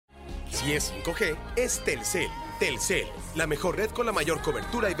Si es 5G, es Telcel. Telcel, la mejor red con la mayor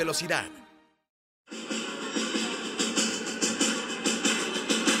cobertura y velocidad.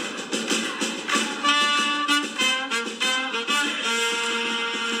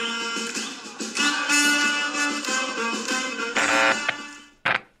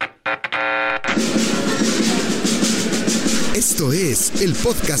 Esto es el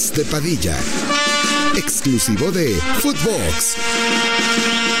podcast de Padilla, exclusivo de Footbox.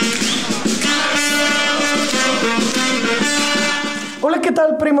 Hola, ¿qué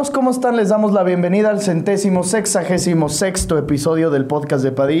tal, primos? ¿Cómo están? Les damos la bienvenida al 166º episodio del podcast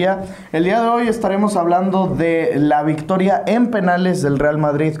de Padilla. El día de hoy estaremos hablando de la victoria en penales del Real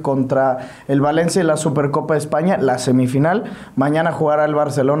Madrid contra el Valencia en la Supercopa de España, la semifinal. Mañana jugará el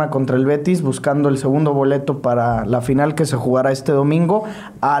Barcelona contra el Betis, buscando el segundo boleto para la final que se jugará este domingo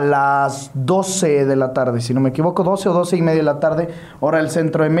a las 12 de la tarde, si no me equivoco, 12 o 12 y media de la tarde, hora del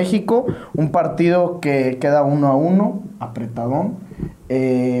centro de México. Un partido que queda 1-1, apretadón.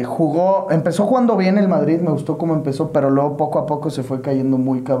 Empezó jugando bien el Madrid, me gustó cómo empezó, pero luego poco a poco se fue cayendo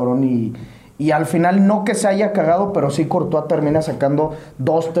muy cabrón y al final no que se haya cagado, pero sí Courtois termina sacando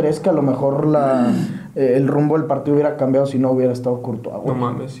 2-3 que a lo mejor el rumbo del partido hubiera cambiado si no hubiera estado Courtois. No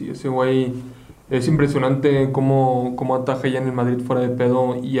mames, sí, ese güey es impresionante cómo ataja ya en el Madrid fuera de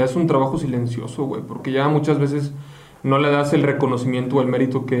pedo, y es un trabajo silencioso, güey, porque ya muchas veces no le das el reconocimiento o el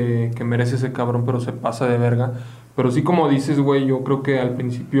mérito que merece ese cabrón, pero se pasa de verga. Pero sí, como dices, güey, yo creo que al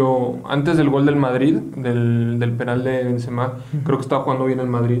principio, antes del gol del Madrid, del penal de Benzema, creo que estaba jugando bien el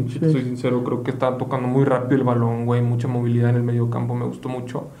Madrid. Si te soy sincero, creo que estaba tocando muy rápido el balón, güey, mucha movilidad en el medio campo, me gustó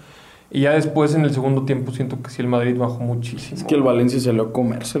mucho. Y ya después, en el segundo tiempo, siento que sí el Madrid bajó muchísimo. Es que el Valencia se le va a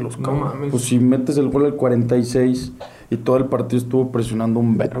comérselos, no mames. Pues si metes el gol al 46 y todo el partido estuvo presionando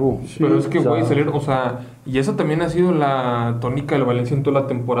un vergo. Sí, pero es que, güey, y esa también ha sido la tónica del Valencia en toda la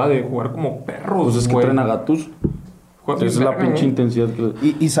temporada, de jugar como perros, pues es que traen a Gattuso. Esa es la pinche intensidad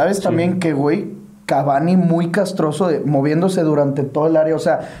que... Y sabes también que, güey, Cavani muy castroso, moviéndose durante todo el área, o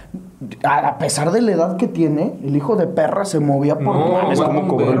sea... A pesar de la edad que tiene, el hijo de perra se movía por... No, es como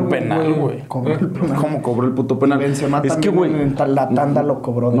cobró el penal, güey. Como cobró el puto penal. Benzema es también, que, güey, la tanda lo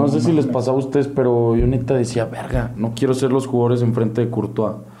cobró. No sé si les pasaba a ustedes, pero yo neta decía, verga, no quiero ser los jugadores enfrente de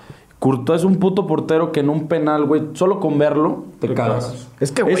Courtois. Courtois es un puto portero que en un penal, güey, solo con verlo, te cagas.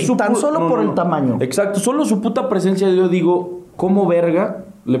 Es que, güey, tan solo por el tamaño. Exacto, solo su puta presencia, yo digo, ¿cómo verga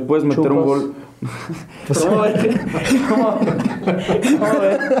le puedes meter un gol?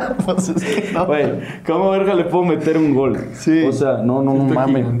 ¿Cómo verga le puedo meter un gol? Sí. O sea, no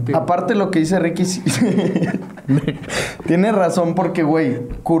mames. Aparte lo que dice Ricky tiene razón, porque, güey,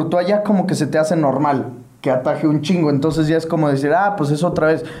 Courtois ya como que se te hace normal que ataje un chingo, entonces ya es como decir, pues es otra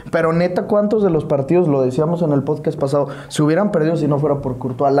vez. Pero neta, ¿cuántos de los partidos, lo decíamos en el podcast pasado, se hubieran perdido si no fuera por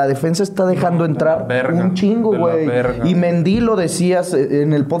Courtois? La defensa está dejando entrar un chingo, güey. Y Mendy, lo decías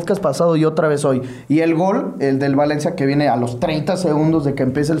en el podcast pasado y otra vez hoy. Y el gol, el del Valencia, que viene a los 30 segundos de que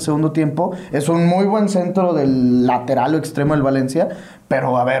empiece el segundo tiempo, es un muy buen centro del lateral o extremo del Valencia.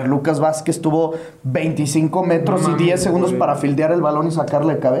 Pero, a ver, Lucas Vázquez tuvo 25 metros y 10 segundos para fildear el balón y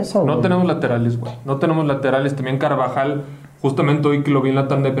sacarle de cabeza, güey. No tenemos laterales, güey. No tenemos laterales. También Carvajal, justamente hoy que lo vi en la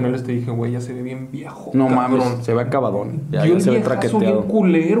tanda de penales, te dije, güey, ya se ve bien viejo. No mames, se ve acabadón. Ya se ve traqueteado. Bien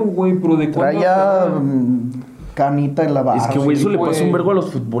culero, güey, pero de cuándo... Traía canita en la base. Es que, güey, eso le pasa un vergo a los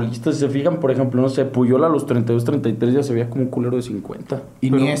futbolistas. Si se fijan, por ejemplo, no sé, Puyol a los 32, 33 ya se veía como un culero de 50.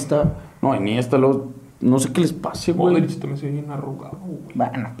 Iniesta. No, Iniesta no sé qué les pase, güey. Modric también se ve bien arrugado, güey.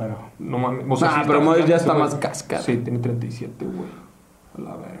 Bueno, pero... No mames. O sea, pero Modric ya está más casca. Sí, tiene 37, güey. A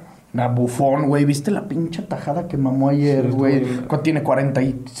la verga. Bufón, güey. ¿Viste la pinche tajada que mamó ayer, güey? Tiene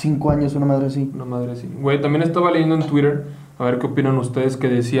 45 años, una madre así. Una madre así. Güey, también estaba leyendo en Twitter, a ver qué opinan ustedes, que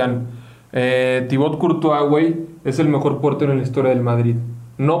decían... Thibaut Courtois, güey, es el mejor portero en la historia del Madrid.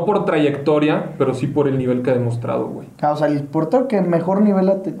 No por trayectoria, pero sí por el nivel que ha demostrado, güey. O sea, el portero que mejor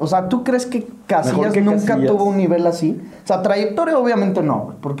nivel... O sea, ¿tú crees que Casillas nunca tuvo un nivel así? O sea, trayectoria obviamente no,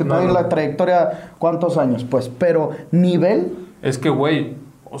 güey. Porque todavía la trayectoria... ¿Cuántos años? Pues, pero nivel... Es que, güey,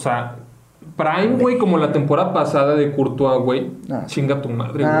 o sea... Prime, güey, como la temporada pasada de Courtois, güey, chinga tu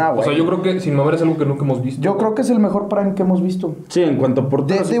madre, güey. O sea, yo creo que sin mover es algo que nunca hemos visto. Yo creo que es el mejor Prime que hemos visto. Sí, en cuanto a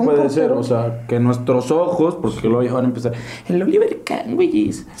portero sí puede ser. O sea, que nuestros ojos, porque luego ya van a empezar. El Oliver Kahn,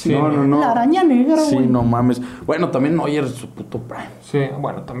 güey. Sí. No. La araña negra, güey. Sí, no mames. Bueno, también Neuer es su puto Prime. Sí,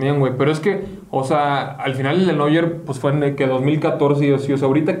 bueno, también, güey. Pero es que, o sea, al final el Neuer, pues fue en que 2014 y así. O sea,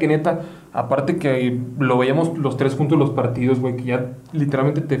 ahorita que neta, Aparte que lo veíamos los tres juntos en los partidos, güey, que ya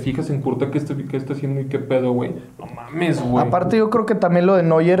literalmente te fijas en Courtois qué está haciendo y qué pedo, güey. No mames, güey. Aparte yo creo que también lo de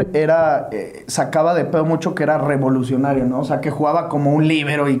Neuer era... sacaba de pedo mucho que era revolucionario, ¿no? O sea, que jugaba como un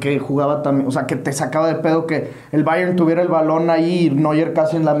líbero y que jugaba también... O sea, que te sacaba de pedo que el Bayern tuviera el balón ahí y Neuer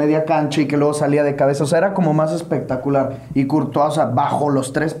casi en la media cancha y que luego salía de cabeza. O sea, era como más espectacular. Y Courtois, o sea, bajo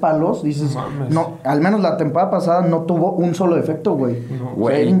los 3 palos, dices... No, al menos la temporada pasada no tuvo un solo efecto, güey. No, o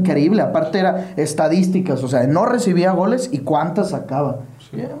sea, era increíble. Aparte era estadísticas, o sea, no recibía goles y cuántas sacaba.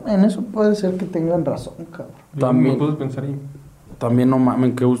 Sí. En eso puede ser que tengan razón, cabrón. También puedes pensar ahí. También no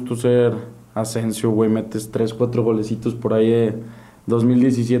mames, qué gusto ser Asensio, güey. Metes 3, 4 golecitos por ahí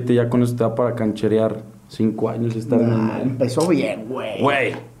 2017, ya con eso te da para cancherear 5 años estar en el... Empezó bien, güey.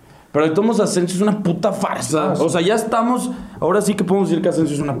 Güey. Pero de todos modos, Asensio es una puta farsa. O sea, ya estamos... Ahora sí que podemos decir que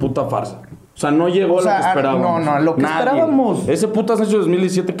Asensio es una puta farsa. O sea, no llegó a lo que esperábamos. No, lo que esperábamos. Ese puto Asensio de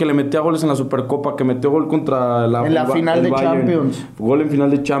 2017 que le metía goles en la Supercopa, que metió gol contra en la final de Bayern. Champions. Gol en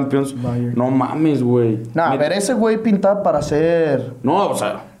final de Champions. Bayern. No mames, güey. No, a ver, ese güey pintaba para ser... No, o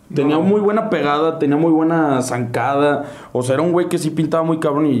sea, tenía muy buena pegada, tenía muy buena zancada. O sea, era un güey que sí pintaba muy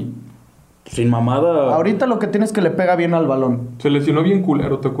cabrón y... Sin mamada. Ahorita lo que tiene es que le pega bien al balón. Se lesionó bien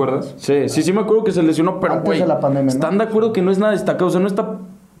culero, ¿te acuerdas? Sí me acuerdo que se lesionó, pero antes de la pandemia, ¿están de acuerdo que no es nada destacado? O sea, no está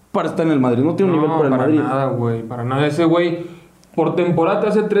para estar en el Madrid, no tiene un nivel para el Madrid. No, para nada, güey, para nada. Ese güey, por temporada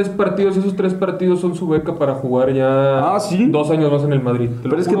hace 3 partidos, esos 3 partidos son su beca para jugar ya 2 años más en el Madrid.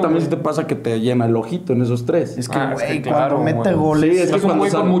 Pero es que también te pasa que te llena el ojito en esos 3. Es que, güey, cuando mete goles... Sí, es un güey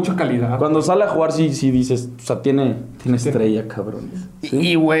con mucha calidad. Cuando sale a jugar, sí dices, o sea, tiene estrella, cabrón. ¿Sí?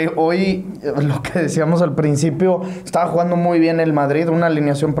 Y, güey, hoy, lo que decíamos al principio, estaba jugando muy bien el Madrid, una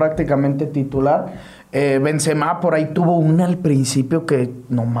alineación prácticamente titular. Benzema por ahí tuvo una al principio que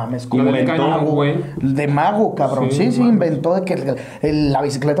no mames, como de mago, cabrón. Sí, inventó de que la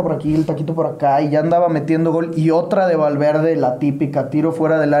bicicleta por aquí, el taquito por acá y ya andaba metiendo gol. Y otra de Valverde, la típica, tiro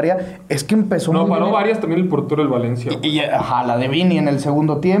fuera del área. Es que empezó muy paró bien. Varias también el portero del Valencia. La de Vini en el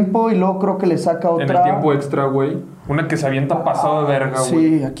segundo tiempo y luego creo que le saca otra. En el tiempo extra, güey. Una que se avienta pasado de verga,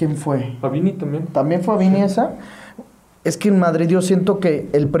 güey. Sí, ¿a quién fue? A Vini también. ¿También fue a Vini esa? Es que en Madrid yo siento que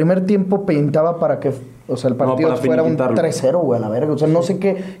el primer tiempo pintaba para que, o sea, el partido fuera un 3-0, güey, a la verga. O sea, no sé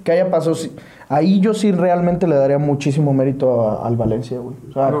qué haya pasado. Ahí yo sí realmente le daría muchísimo mérito al Valencia, güey.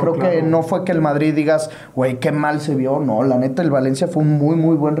 O sea, creo que no fue que el Madrid digas, güey, qué mal se vio. No, la neta, el Valencia fue un muy,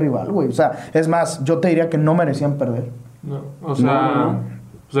 muy buen rival, güey. O sea, es más, yo te diría que no merecían perder. No, o sea,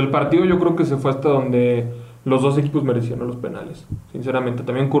 pues el partido yo creo que se fue hasta donde... Los 2 equipos merecían los penales, sinceramente.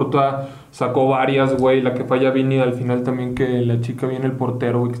 También Courtois sacó varias, güey. La que falla Vini al final también, que la chica viene el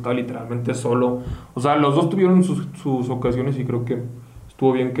portero, güey, que estaba literalmente solo. O sea, los 2 tuvieron sus ocasiones y creo que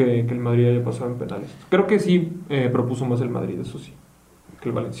estuvo bien que el Madrid haya pasado en penales. Creo que sí propuso más el Madrid, eso sí, que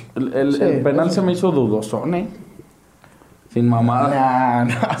el Valencia. El penal se me hizo dudosón, Sin mamada.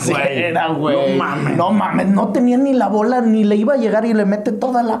 Güey. No mames. No tenía ni la bola, ni le iba a llegar y le mete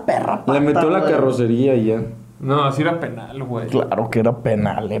toda la perra pata, le metió la carrocería y ya. No, así era penal, güey. Claro que era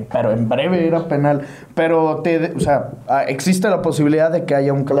penal, pero en breve era penal. Pero, o sea, existe la posibilidad de que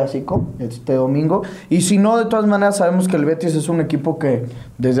haya un clásico este domingo. Y si no, de todas maneras, sabemos que el Betis es un equipo que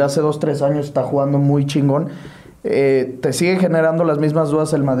desde hace 2-3 años está jugando muy chingón. ¿Te sigue generando las mismas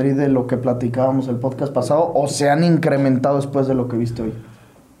dudas el Madrid de lo que platicábamos el podcast pasado o se han incrementado después de lo que viste hoy?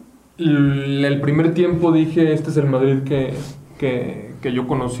 El primer tiempo dije, este es el Madrid que yo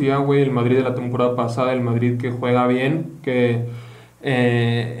conocía, güey, el Madrid de la temporada pasada, el Madrid que juega bien, que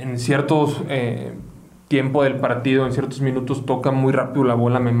en ciertos tiempo del partido, en ciertos minutos toca muy rápido la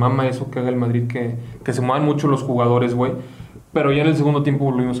bola, me mama eso que haga el Madrid, que se muevan mucho los jugadores, güey. Pero ya en el segundo tiempo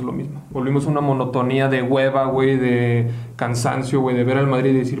volvimos a lo mismo. Volvimos a una monotonía de hueva, güey, de cansancio, güey, de ver al Madrid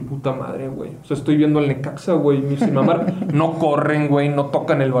y decir, puta madre, güey. O sea, estoy viendo al Necaxa, güey, sin mamar. No corren, güey, no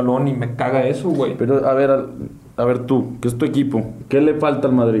tocan el balón y me caga eso, güey. Pero, a ver tú, que es tu equipo, ¿qué le falta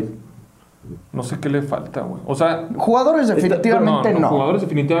al Madrid? No sé qué le falta, güey. O sea... Jugadores definitivamente no. Jugadores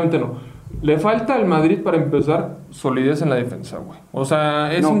definitivamente no. Le falta al Madrid, para empezar, solidez en la defensa, güey. O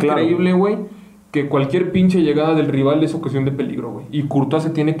sea, es increíble, güey, que cualquier pinche llegada del rival es ocasión de peligro, güey. Y Courtois se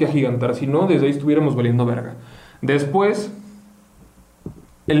tiene que agigantar. Si no, desde ahí estuviéramos valiendo verga. Después,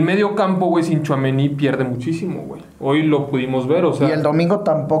 el medio campo, güey, sin Tchouaméni pierde muchísimo, güey. Hoy lo pudimos ver, o sea... Y el domingo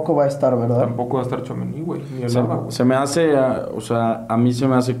tampoco va a estar, ¿verdad? Tampoco va a estar Tchouaméni, güey. Ni el Alba, güey. Se me hace... o sea, a mí se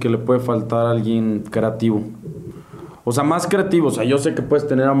me hace que le puede faltar alguien creativo. O sea, más creativo. O sea, yo sé que puedes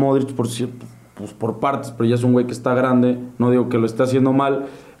tener a Modric por partes, pero ya es un güey que está grande. No digo que lo esté haciendo mal,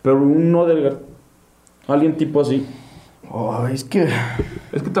 pero un Odegaard... Alguien tipo así. Oh, es que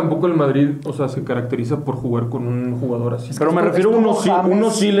tampoco el Madrid, o sea, se caracteriza por jugar con un jugador así. Pero me refiero a un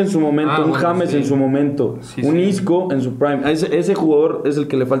Ozil en su momento, un James en su momento, un Isco en su prime. Ese jugador es el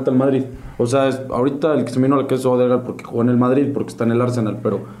que le falta al Madrid. O sea, ahorita el que se me vino a la cabeza es Odegaard porque jugó en el Madrid, porque está en el Arsenal,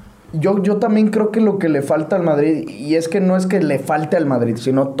 pero... Yo también creo que lo que le falta al Madrid, y es que no es que le falte al Madrid,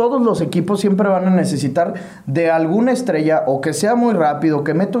 sino todos los equipos siempre van a necesitar de alguna estrella, o que sea muy rápido,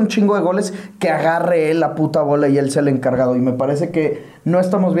 que meta un chingo de goles, que agarre él la puta bola y él sea el encargado. Y me parece que no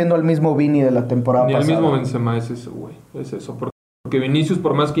estamos viendo al mismo Vini de la temporada pasada. Ni al mismo Benzema, es eso, güey. Es eso. Porque Vinicius,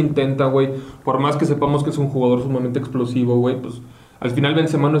 por más que intenta, güey, por más que sepamos que es un jugador sumamente explosivo, güey, pues... Al final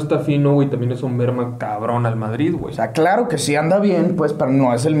Benzema no está fino, güey, también es un merma cabrón al Madrid, güey. O sea, claro que sí anda bien, pues, pero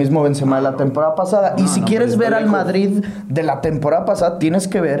no es el mismo Benzema de la temporada pasada. Y si quieres ver al Madrid de la temporada pasada, tienes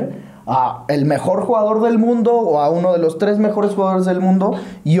que ver a el mejor jugador del mundo o a uno de los 3 mejores jugadores del mundo.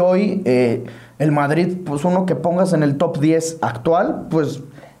 Y hoy el Madrid, pues uno que pongas en el top 10 actual, pues...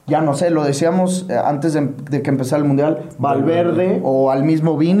 Ya no sé, lo decíamos antes de que empezara el Mundial, Valverde o al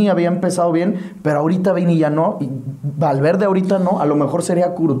mismo Vini había empezado bien, pero ahorita Vini ya no, y Valverde ahorita no, a lo mejor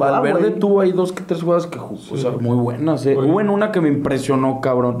sería Courtois. Valverde tuvo ahí 2 que 3 jugadas que jugó, o sea, muy buenas. Hubo en una que me impresionó,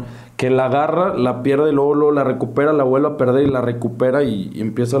 cabrón, que la agarra, la pierde, luego la recupera, la vuelve a perder y la recupera y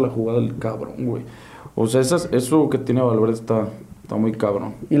empieza la jugada del cabrón, güey. O sea, eso que tiene Valverde está muy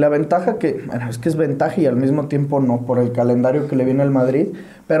cabrón. Y la ventaja bueno, es que es ventaja y al mismo tiempo no, por el calendario que le viene al Madrid,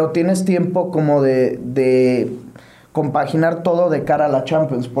 pero tienes tiempo como de compaginar todo de cara a la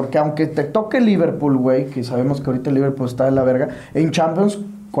Champions, porque aunque te toque Liverpool, güey, que sabemos que ahorita el Liverpool está de la verga, en Champions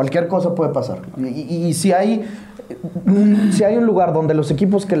cualquier cosa puede pasar. Y si hay un lugar donde los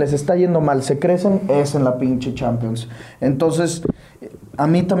equipos que les está yendo mal se crecen, es en la pinche Champions. Entonces, a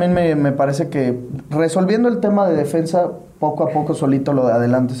mí también me parece que resolviendo el tema de defensa, poco a poco solito lo de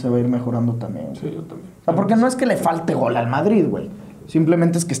adelante se va a ir mejorando también. Sí, yo también. O sea, porque no es que le falte gol al Madrid, güey.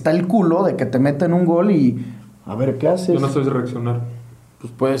 Simplemente es que está el culo de que te meten un gol y a ver qué haces. Yo no sabes reaccionar.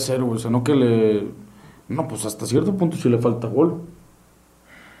 Pues puede ser, güey. O sea, no que le... No, pues hasta cierto punto sí le falta gol.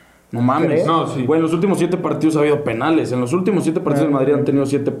 No mames. ¿Crees? No, sí. Güey, en los últimos 7 partidos ha habido penales. En los últimos 7 partidos del Madrid han tenido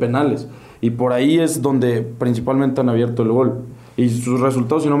 7 penales. Y por ahí es donde principalmente han abierto el gol. Y sus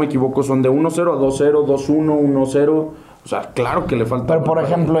resultados, si no me equivoco, son de 1-0 a 2-0, 2-1, 1-0. O sea, claro que le falta. Pero, por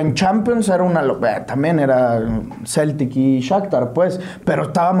ejemplo, en Champions era también era Celtic y Shakhtar, pues.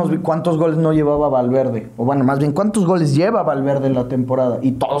 Pero ¿cuántos goles no llevaba Valverde? O bueno, más bien, ¿cuántos goles lleva Valverde en la temporada?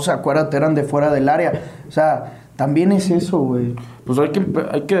 Y todos, acuérdate, eran de fuera del área. O sea, también es eso, güey. Pues hay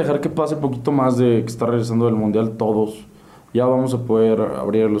que dejar que pase un poquito más de que está regresando del Mundial todos. Ya vamos a poder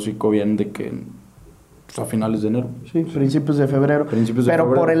abrir el hocico bien de que... a finales de enero. Sí, principios de febrero.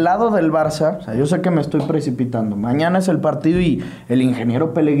 Pero por el lado del Barça, o sea, yo sé que me estoy precipitando. Mañana es el partido y el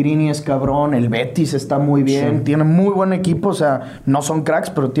ingeniero Pellegrini es cabrón, el Betis está muy bien, sí. Tiene muy buen equipo, o sea, no son cracks,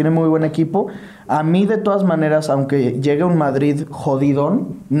 pero tiene muy buen equipo. A mí, de todas maneras, aunque llegue un Madrid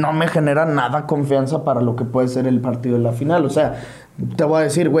jodidón, no me genera nada confianza para lo que puede ser el partido de la final. O sea, te voy a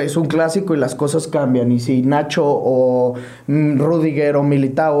decir, güey, es un clásico y las cosas cambian. Y si Nacho o Rudiger o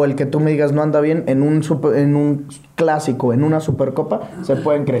Militao, el que tú me digas no anda bien, en un clásico, en una Supercopa, se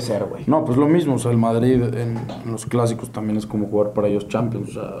pueden crecer, güey. No, pues lo mismo. O sea, el Madrid en los clásicos también es como jugar para ellos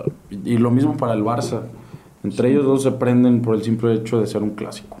Champions. O sea, y lo mismo para el Barça. Entre ellos dos se prenden por el simple hecho de ser un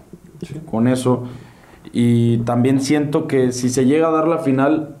clásico. Sí. Con eso. Y también siento que si se llega a dar la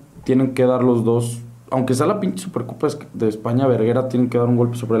final, tienen que dar los dos. Aunque sea la pinche Supercopa de España verguera, tienen que dar un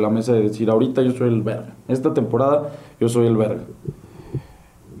golpe sobre la mesa de decir, ahorita yo soy el verga. Esta temporada yo soy el verga.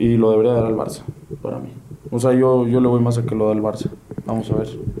 Y lo debería dar al Barça, para mí. O sea, yo le voy más a que lo da el Barça. Vamos a ver.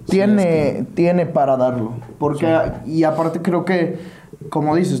 Tiene para darlo. Porque, sí. Y aparte creo que,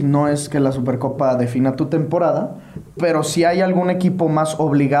 como dices, no es que la Supercopa defina tu temporada, pero si hay algún equipo más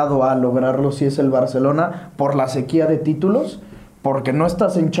obligado a lograrlo, si es el Barcelona, por la sequía de títulos, porque no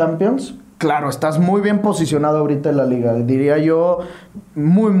estás en Champions. Claro, estás muy bien posicionado ahorita en la liga. Diría yo,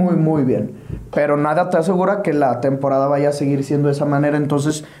 muy, muy, muy bien. Pero nada te asegura que la temporada vaya a seguir siendo de esa manera.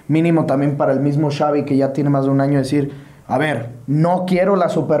 Entonces, mínimo también para el mismo Xavi, que ya tiene más de un año, decir, a ver, no quiero la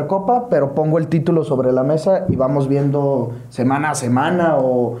Supercopa, pero pongo el título sobre la mesa y vamos viendo semana a semana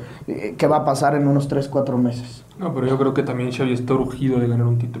o qué va a pasar en unos 3-4 meses. No, pero yo creo que también Xavi está urgido de ganar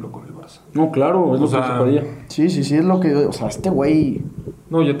un título con el Barça. No, claro, es lo que se podía. Sí, es lo que... O sea, este güey...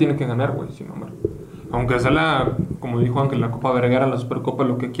 No, ya tiene que ganar, güey, sin nombre. Aunque sea como dijo Ángel, la Copa Vergara, la Supercopa,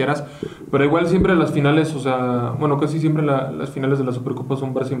 lo que quieras. Pero igual siempre las finales, o sea... Bueno, casi siempre las finales de la Supercopa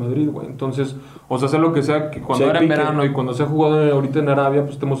son Barça y Madrid, güey. Entonces, o sea lo que sea, que cuando era en verano y cuando se ha jugado ahorita en Arabia,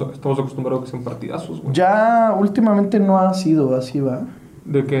 pues estamos acostumbrados a que sean partidazos, güey. Ya últimamente no ha sido así, ¿va?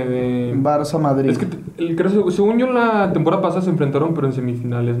 ¿De qué? De... Barça-Madrid. Es que, según yo, la temporada pasada se enfrentaron, pero en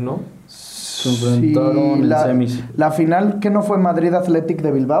semifinales, ¿no? Se enfrentaron en semis. La final, ¿qué no fue Madrid-Athletic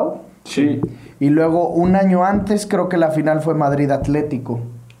de Bilbao? Sí. Y luego, un año antes, creo que la final fue Madrid-Atlético.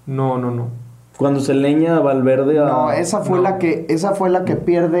 No. Cuando se leña a Valverde a... No, esa fue la que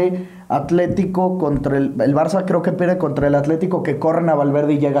pierde Atlético contra el Barça, creo que pierde contra el Atlético, que corren a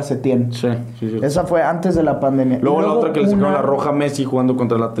Valverde y llega Setién. Sí. Esa fue antes de la pandemia. Luego la otra que le sacaron la roja a Messi jugando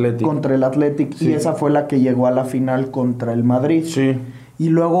contra el Atlético. Contra el Atlético. Sí. Y esa fue la que llegó a la final contra el Madrid. Sí. Y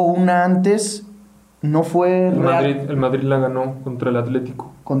luego una antes, no fue El Madrid la ganó contra el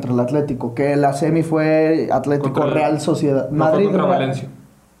Atlético. Contra el Atlético, que la semi fue Atlético Real Sociedad. No, fue contra Valencia.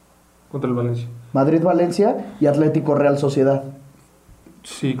 Contra el Valencia. Madrid-Valencia y Atlético Real Sociedad.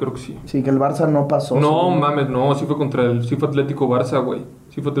 Sí, creo que sí. Sí, que el Barça no pasó. No, mames, no. Sí fue Atlético-Barça, güey.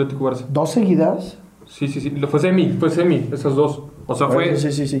 Sí fue Atlético-Barça. ¿2 seguidas? Sí. Fue semi, esas dos. O sea, fue...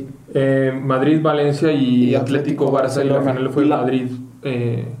 Sí. Madrid-Valencia y Atlético-Barça. Y la final fue Madrid.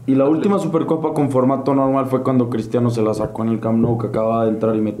 Y la última Supercopa con formato normal fue cuando Cristiano se la sacó en el Camp Nou, que acababa de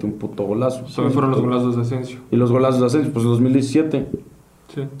entrar y metió un puto golazo. También fueron los golazos de Asensio. Y los golazos de Asensio, pues en 2017.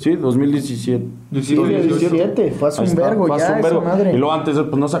 Sí, 2017. 17, fue hace un vergo ya, esa madre. Y luego antes,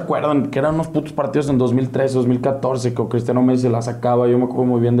 pues no se acuerdan, que eran unos putos partidos en 2013, 2014, que Cristiano Messi se la sacaba. Yo me acuerdo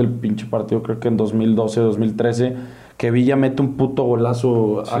muy bien del pinche partido, creo que en 2012, 2013, que Villa mete un puto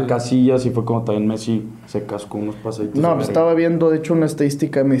golazo a Casillas y fue como también Messi se cascó unos pasaditos. No, pues estaba viendo, de hecho, una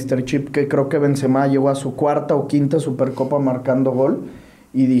estadística de Mr. Chip, que creo que Benzema llegó a su 4ª o 5ª Supercopa marcando gol.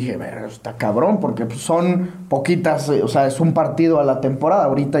 Y dije, verga, está cabrón, porque pues, son poquitas, o sea, es un partido a la temporada.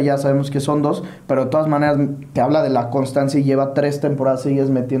 Ahorita ya sabemos que son 2, pero de todas maneras te habla de la constancia y lleva 3 temporadas seguidas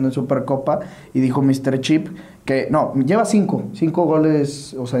metiendo en Supercopa. Y dijo Mr. Chip que, no, lleva 5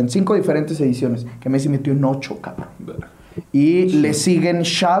 goles, o sea, en 5 diferentes ediciones, que Messi metió en 8, cabrón. Y le siguen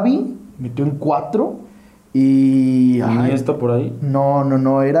Xavi, metió en 4, y... ¿Iniesta por ahí?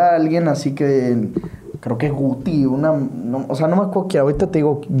 No, era alguien así que... Creo que Guti, o sea, no me acuerdo que ahorita te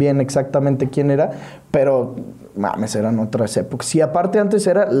digo bien exactamente quién era, pero mames, eran otras épocas. Sí, aparte antes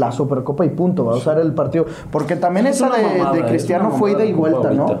era la Supercopa y punto, va a usar el partido. Porque también esa de Cristiano fue ida y vuelta,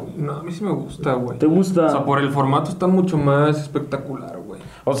 ¿no? No, a mí sí me gusta, güey. ¿Te gusta? O sea, por el formato está mucho más espectacular, güey.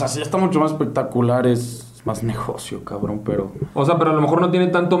 O sea, sí está mucho más espectacular, es más negocio, cabrón, pero... O sea, pero a lo mejor no tiene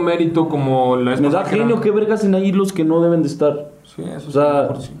tanto mérito como la... Me da genio que vergas en ahí los que no deben de estar. Sí, eso o sea,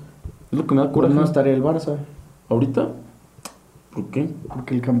 mejor sí. Es lo que me da coraje. No estaría el Barça. ¿Ahorita? ¿Por qué?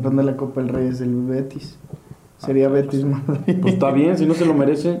 Porque el campeón de la Copa del Rey es el Betis. Sería Betis Madrid. Pues está bien, si no se lo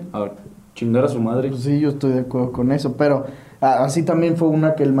merece, a chingar a su madre. Pues sí, yo estoy de acuerdo con eso, pero así también fue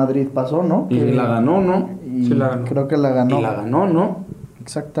una que el Madrid pasó, ¿no? Y que la ganó, ¿no? Y sí, la ganó. Creo que la ganó. Y la ganó, ¿no?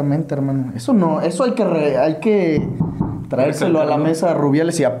 Exactamente, hermano. Eso no, eso hay que traérselo a la mesa a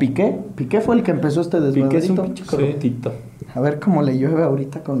Rubiales y a Piqué. Piqué fue el que empezó este desmadrito. Piqué es un pinche corruptito. A ver cómo le llueve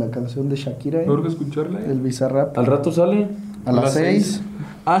ahorita con la canción de Shakira. Tengo que escucharla. El Bizarrap. ¿Al rato sale? A las 6.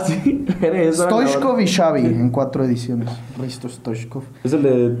 Ah, sí. Stoichkov y Xavi en 4 ediciones. Risto Stoichkov. ¿Es el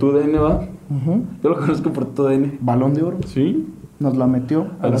de TUDN, va? Yo lo conozco por TUDN. Balón de oro. ¿Sí? Nos la metió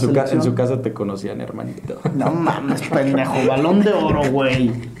a En la selección. su casa te conocían, hermanito. No mames, pendejo. Balón de oro,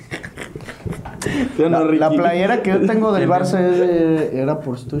 güey. La playera que yo tengo del Barça era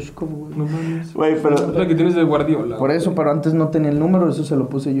por Stoichkov, güey. No mames. Güey, pero... Es la que tienes de Guardiola. Por eso, pero antes no tenía el número, eso se lo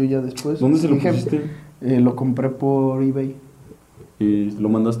puse yo ya después. ¿Dónde se lo pusiste? Lo compré por eBay. ¿Y lo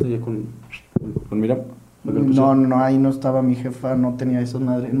mandaste ya con Mira? No, ahí no estaba mi jefa, no tenía eso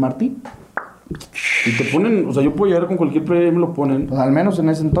madre. ¿En Martí? Y te ponen, o sea, yo puedo llegar con cualquier player y me lo ponen. Pues al menos en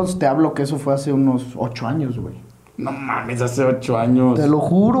ese entonces te hablo que eso fue hace unos 8 años, güey. No mames, hace 8 años. Te lo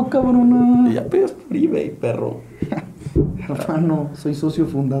juro, cabrona. Y ya pedías por eBay, perro. Hermano, soy socio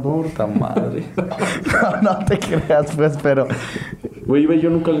fundador. Puta madre. No te creas, pues, pero... Güey, eBay yo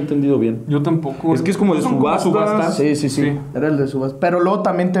nunca lo he entendido bien. Yo tampoco. Es que es como de subastas. Sí. Era el de subastas. Pero luego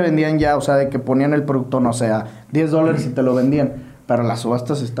también te vendían ya, o sea, de que ponían el producto, no sé, a $10 y te lo vendían. Pero las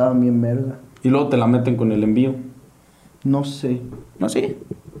subastas estaban bien verga. Y luego te la meten con el envío. No sé. ¿No, sí?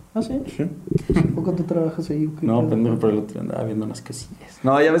 ¿Ah, sí? Sí. ¿Por qué tú trabajas ahí? No, pendejo, pero el otro día andaba viendo unas casillas.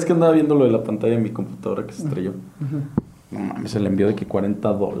 No, ya ves que andaba viendo lo de la pantalla de mi computadora que se estrelló. No mames, el envío de que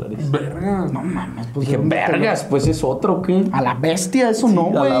 $40. Verga. No mames, pues... Dije, vergas, pues es otro, ¿o qué? A la bestia, eso no,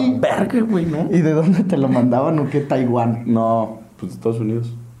 A la güey. verga, güey, ¿no? ¿Y de dónde te lo mandaban o qué? Taiwán. No, pues de Estados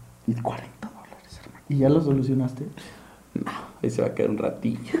Unidos. Y $40, hermano. ¿Y ya lo solucionaste? No, ahí se va a quedar un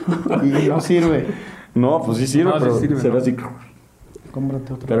ratillo. Y no sirve. No, pues sí sirve, No, sí pero sirve, se ve ¿no? así.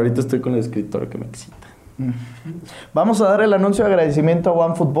 Cómprate otro. Pero ahorita estoy con el escritorio que me excita. Vamos a dar el anuncio de agradecimiento a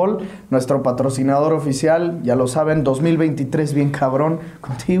OneFootball, nuestro patrocinador oficial. Ya lo saben, 2023 bien cabrón.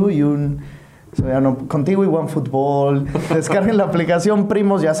 Contigo y OneFootball. Descarguen la aplicación,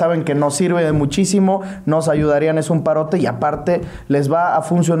 primos. Ya saben que nos sirve de muchísimo. Nos ayudarían, es un parote. Y aparte, les va a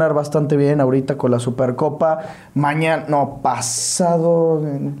funcionar bastante bien ahorita con la Supercopa. Pasado,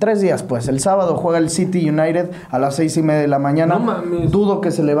 en 3 días, pues. El sábado juega el City United a las 6:30 de la mañana. No mames. Dudo que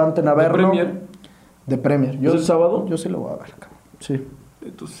se levanten a verlo. De Premier. ¿Es el sábado? Yo sí lo voy a ver, cabrón. Sí.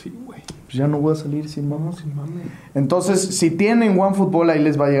 Entonces sí, güey. Pues ya no voy a salir sin mamá. Sin mame. Entonces, si tienen OneFootball, ahí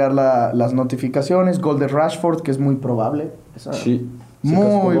les va a llegar las notificaciones. Gol de Rashford, que es muy probable. Sí. Se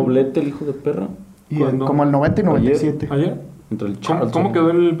cascó doblete el hijo de perra. Como el 90 y 97. ¿Ayer? Contra el Charlton. ¿Cómo quedó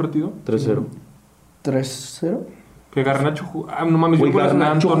el partido? 3-0. 3-0. Que Garnacho jugó... no mames. Güey,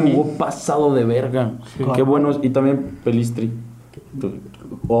 Garnacho jugó pasado de verga. Sí. Qué bueno. Y también Pelistri.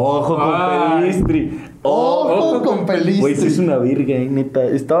 Ojo con Pelistri. Ojo con Pelistri. Güey, sí es una virga, neta.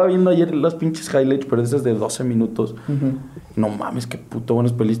 Estaba viendo ayer las pinches highlights, pero esas de 12 minutos. No mames, qué puto bueno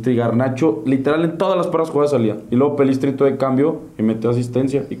es Pelistri. Garnacho, literal, en todas las paradas jugadas salía. Y luego Pelistri todo de cambio y metió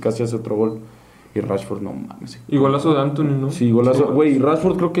asistencia y casi hace otro gol. Y Rashford, no mames. Y golazo de Anthony, ¿no? Sí, golazo. Güey,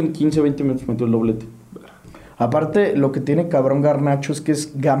 Rashford creo que en 15, 20 minutos metió el doblete. Aparte, lo que tiene cabrón Garnacho es que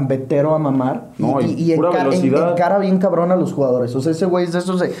es gambetero a mamar. No, y pura velocidad. encara bien cabrón a los jugadores. O sea, ese güey es de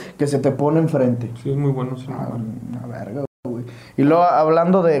esos que se te pone enfrente. Sí, es muy bueno. Sí, Una verga, güey. Y luego,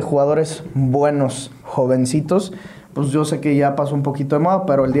 hablando de jugadores buenos, jovencitos, pues yo sé que ya pasó un poquito de moda,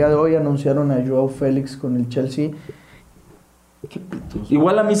 pero el día de hoy anunciaron a Joao Félix con el Chelsea. Qué pitos.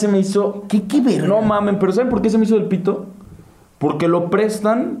 Igual a mí se me hizo... ¿Qué verga? No mamen, pero ¿saben por qué se me hizo del pito? Porque lo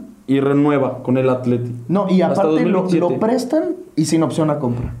prestan y renueva con el Atleti. No, y aparte lo prestan y sin opción a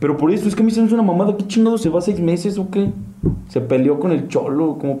compra. Pero por eso, es que a mí se me hizo una mamada. ¿Qué chingado se va 6 meses o qué? Se peleó con el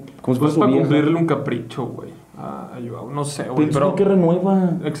Cholo, como si fuera su para vieja. cumplirle un capricho, güey. Joao, no sé, güey. Pero que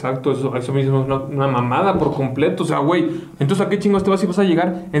renueva. Exacto, eso mismo es una mamada por completo. O sea, güey, entonces ¿a qué chingos te vas si vas a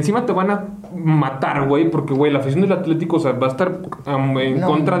llegar? Encima te van a matar, güey, porque, güey, la afición del Atlético, o sea, va a estar en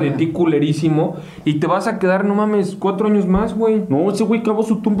contra de ti culerísimo. Y te vas a quedar, no mames, 4 años más, güey. No, ese güey acabó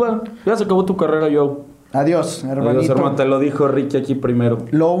su tumba. Ya se acabó tu carrera, Joao. Adiós, hermanito. Adiós, hermano, te lo dijo Ricky aquí primero.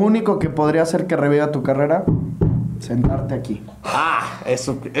 Lo único que podría hacer que reviva tu carrera, sentarte aquí.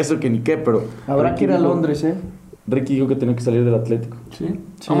 Eso que ni qué, pero... Habrá que ir a Londres, ¿eh? Ricky dijo que tenía que salir del Atlético. Sí.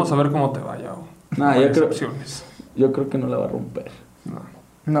 Vamos a ver cómo te va, Joao. Yo creo que no la va a romper.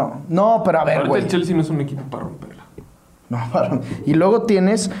 No, pero a ver, Ahorita güey. el Chelsea no es un equipo para romperla. No, varón. Y luego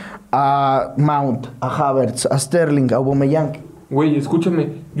tienes a Mount, a Havertz, a Sterling, a Aubameyang. Güey, escúchame,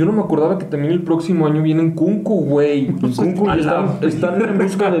 yo no me acordaba que también el próximo año vienen Kunku, güey. Kunku están en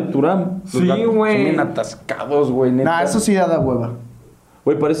busca de Thuram. Sí, güey. Son bien atascados, güey, neta. Nah, eso sí da hueva.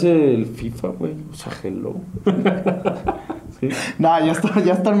 Güey, parece el FIFA, güey. O sea, hello. ¿Sí? Nah,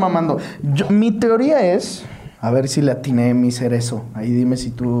 ya están mamando. Mi teoría es... A ver si le atiné mi cerezo. Ahí dime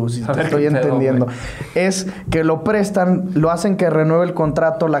si te estoy entendiendo. Es que lo prestan, lo hacen que renueve el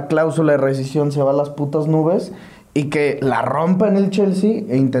contrato, la cláusula de rescisión se va a las putas nubes y que la rompa en el Chelsea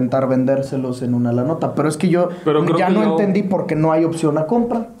e intentar vendérselos en una la nota. Pero es que yo ya no entendí por qué no hay opción a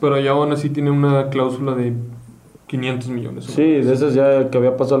compra. Pero ya aún así tiene una cláusula de 500 millones. Sí, de esas ya que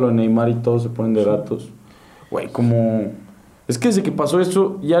había pasado lo de Neymar y todos se ponen de gatos. Güey, como... Es que desde que pasó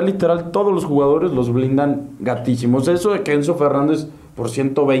eso, ya literal todos los jugadores los blindan gatísimos. Eso de que Enzo Fernández por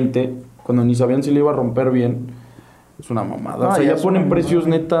 120, cuando ni sabían si le iba a romper bien, es una mamada. O sea, ya ponen precios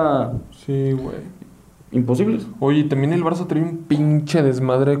neta... Sí, güey. Imposibles. Oye, también el Barça trae un pinche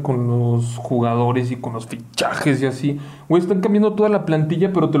desmadre con los jugadores y con los fichajes y así. Güey, están cambiando toda la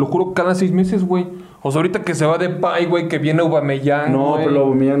plantilla, pero te lo juro, cada 6 meses, güey. O sea, ahorita que se va Depay, güey, que viene Aubameyang, no, güey. Pero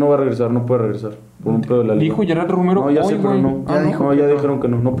Aubameyang no va a regresar, no puede regresar. Por un pedo de la liga. Dijo Gerard Romero no, ya hoy, sé, pero no. Ya dijeron que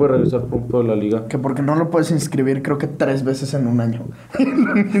no puede regresar por un pedo de la liga. Que porque no lo puedes inscribir creo que 3 veces en un año.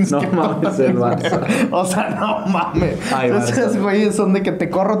 No mames, el Barça. O sea, no mames. Ay, esos güeyes son de que te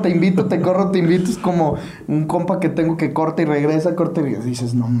corro, te invito. Es como un compa que tengo que corta y regresa. Y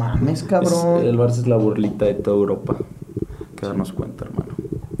dices, no mames, cabrón. El Barça es la burlita de toda Europa. Que darnos cuenta, hermano.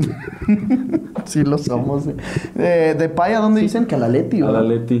 Sí lo somos. De Pay, ¿a dónde dicen? Que a la Leti, ¿verdad? A la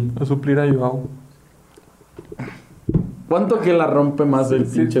Leti. A suplir a Joao. ¿Cuánto que la rompe más el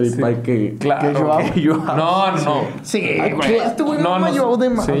pinche Depay que Joao? No. Sí, güey. Este güey no Joao de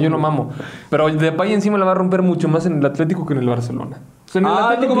mamo. Sí, yo lo mamo. Pero Depay encima la va a romper mucho más en el Atlético que en el Barcelona. O sea, en el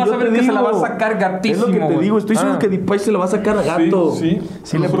Atlético vas a ver que se la va a sacar gatísimo. Es lo que te digo. Estoy seguro que Depay se la va a sacar a gato.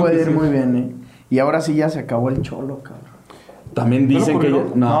 Sí le puede ir muy bien, ¿eh? Y ahora sí ya se acabó el Cholo, cabrón. También dicen que...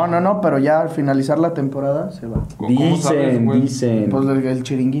 No, pero ya al finalizar la temporada se va. Dicen. Pues el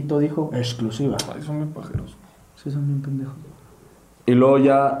chiringuito dijo exclusiva. Ay, son bien pajeros. Sí, son bien pendejos. Y luego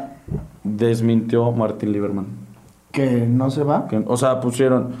ya desmintió Martín Lieberman. ¿Que no se va?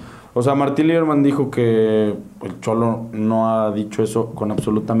 Martín Lieberman dijo que el Cholo no ha dicho eso con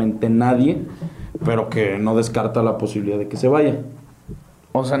absolutamente nadie, pero que no descarta la posibilidad de que se vaya.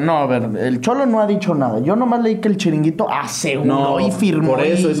 O sea, no, a ver, el Cholo no ha dicho nada. Yo nomás leí que el chiringuito aseguró y firmó. Por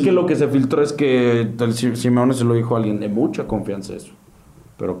eso, es que lo que se filtró es que el Simeone se lo dijo a alguien de mucha confianza eso.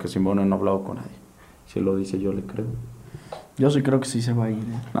 Pero que Simeone no ha hablado con nadie. Si lo dice yo le creo. Yo sí creo que sí se va a ir.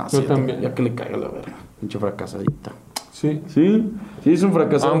 No, yo también. Ya que le caiga la verga. Pinche fracasadita. Sí. Sí, es un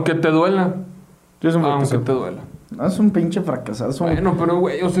fracasado. Aunque te duela. Sí, es un Aunque fracasado. te duela. No, es un pinche fracasado. Bueno, pero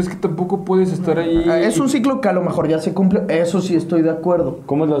güey, o sea, es que tampoco puedes estar ahí. Es un ciclo que a lo mejor ya se cumple. Eso sí estoy de acuerdo.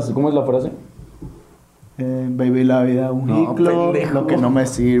 ¿Cómo es la frase? Baby, la vida un No, ciclo. pendejo. Lo que no me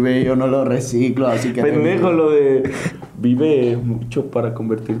sirve, yo no lo reciclo. Así que. Pendejo lo de vive mucho para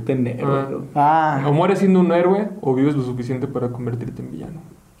convertirte en héroe. O mueres siendo un héroe o vives lo suficiente para convertirte en villano.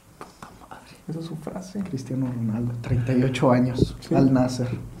 Puta madre. Esa es su frase. Cristiano Ronaldo, 38 años. Sí. Al Nasser.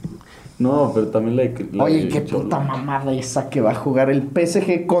 No, pero también Oye, qué puta mamada esa que va a jugar el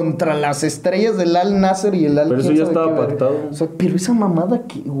PSG contra las estrellas del Al Nasser y el Al. Pero eso ya estaba pactado. O sea, pero esa mamada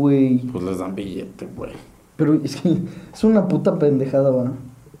que, güey. Pues les dan billete, güey. Pero es una puta pendejada, ¿va?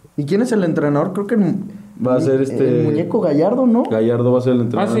 ¿Y quién es el entrenador? Creo que Va a ser el muñeco Gallardo, ¿no? Gallardo va a ser el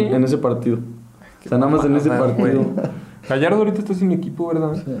entrenador ¿sí? en ese partido. O sea, nada más en ese partido. Gallardo ahorita está sin equipo,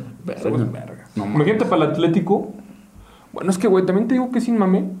 ¿verdad? Sí. Verga. No, Imagínate para el Atlético. Bueno, es que, güey, también te digo que sin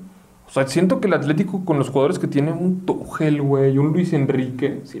mame. O sea, siento que el Atlético con los jugadores que tiene, un Tuchel, güey, un Luis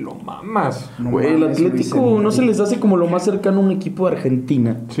Enrique, si lo mamas. No Güey, el mames, Atlético Luis no se les hace como lo más cercano a un equipo de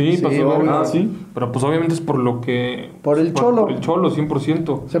Argentina. Sí, Sí, pasó. obvio. Ah, ¿sí? Pero pues obviamente es por lo que... Por el Cholo. Por el Cholo, 100%.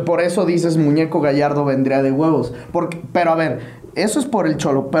 O sea, por eso dices muñeco Gallardo vendría de huevos. Pero a ver, eso es por el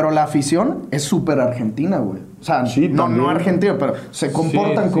Cholo, pero la afición es súper argentina, güey. O sea, Sí, no también. argentina, pero se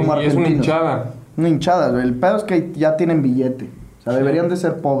comportan Sí, como sí, y es argentinos. una hinchada. Una hinchada. El pedo es que ya tienen billete. O sea, deberían de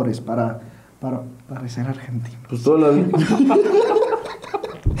ser pobres para parecer argentinos. Pues toda la vida.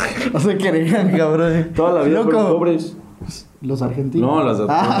 No se creían, cabrón. Toda la vida Loco. fueron pobres. Los argentinos. No, los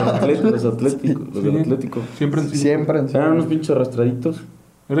atléticos. Los del Atlético. Siempre han sido. Siempre han sido. Eran unos pinches arrastraditos.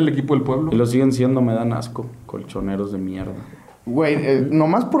 Era el equipo del pueblo. Y lo siguen siendo, me dan asco. Colchoneros de mierda. Güey,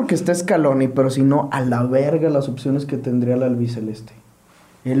 nomás porque está Scaloni, pero si no, a la verga las opciones que tendría el albiceleste.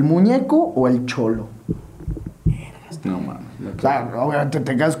 ¿El muñeco o el Cholo? No mames. O sea, obviamente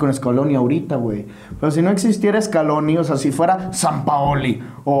te quedas con Scaloni ahorita, güey. Pero si no existiera Scaloni, o sea, si fuera Sampaoli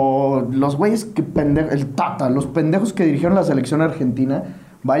o los güeyes que el Tata, los pendejos que dirigieron la selección argentina,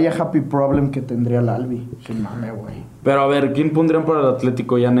 vaya happy problem que tendría el Albi. Que mame, güey. Pero a ver, ¿quién pondrían para el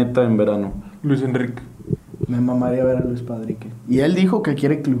Atlético ya neta en verano? Luis Enrique. Me mamaría ver a Luis Padrique. Y él dijo que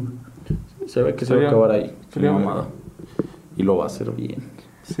quiere club. Se ve que se va a Sería- acabar ahí. sería Sin bueno. mamada. Y lo va a hacer bien.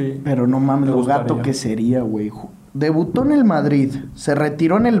 Sí. Pero no mames, Me lo gato gustaría. que sería, güey. Debutó en el Madrid, se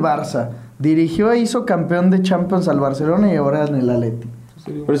retiró en el Barça, dirigió e hizo campeón de Champions al Barcelona y ahora en el Atleti.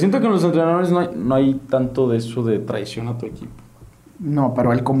 Pero siento que en los entrenadores no hay tanto de eso de traición a tu equipo. No,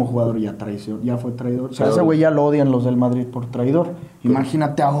 pero él como jugador ya fue traidor. O sea, Pero- ese güey ya lo odian los del Madrid por traidor.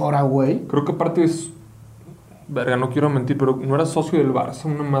 Imagínate ahora, güey. Creo que aparte es... Verga, no quiero mentir, pero no era socio del Barça,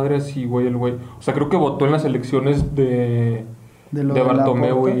 una madre así, güey, el güey. O sea, creo que votó en las elecciones de lo de Bartomeu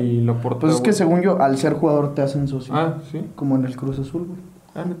Laporta. y Laporta. Pues es que güey. según yo, al ser jugador te hacen socio. Ah, sí. Como en el Cruz Azul, güey.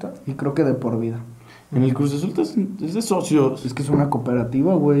 Ah, neta. Y creo que de por vida. En el Cruz Azul es de socios. Es que es una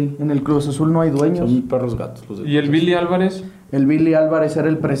cooperativa, güey. En el Cruz Azul no hay dueños. Son perros gatos los de Y el Billy Álvarez, El Billy Álvarez era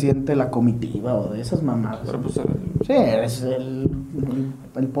el presidente de la comitiva o de esas mamadas. pero pues era- Sí, es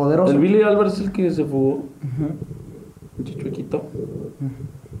el poderoso. El Billy Álvarez es el que se fugó. Un chichuequito.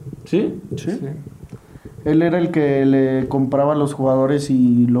 ¿Sí? Sí. Él era el que le compraba a los jugadores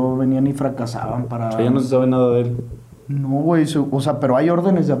y luego venían y fracasaban para... O sea, ya no se sabe nada de él. No, güey, o sea, pero hay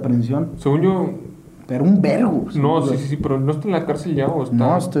órdenes de aprehensión. según yo... Pero un vergo. No, güey. sí, pero no está en la cárcel ya o está...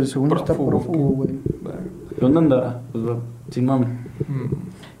 No, según yo está prófugo, güey. Verga. ¿Dónde andará? Pues va, sin mame.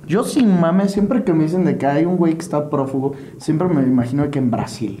 Yo sin mame, siempre que me dicen de que hay un güey que está prófugo, siempre me imagino que en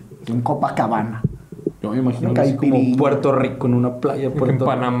Brasil, en Copacabana. Yo me imagino Una que así como caipirinha. Puerto Rico en una playa. En Puerto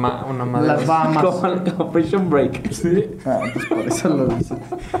Panamá, una madre. Las Bahamas. Como Prison Break. Sí. Ah, pues por eso lo dice.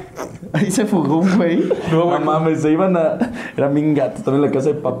 Ahí se fugó un güey. No, mames, se iban a... Eran bien gatos, también la casa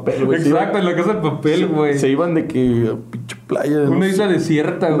de papel, güey. Se Exacto, iban- en la casa de papel, güey. Se iban de que... a pinche playa. Una no isla sé,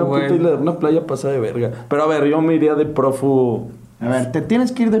 desierta, una güey. puta isla, una playa pasada de verga. Pero a ver, yo me iría de prófugo A ver, te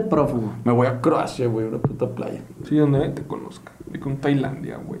tienes que ir de prófugo. Me voy a Croacia, güey, una puta playa. Sí, donde nadie te conozca. Y con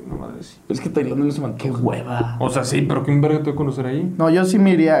Tailandia, güey, no madre sí. Es que Tailandia no se mantiene. Qué hueva. O sea, sí, pero ¿quién verga te voy a conocer ahí? No, yo sí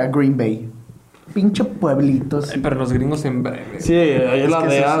me iría a Green Bay. Pinche pueblito. Sí. Pero los gringos en breve. Sí, ahí es la que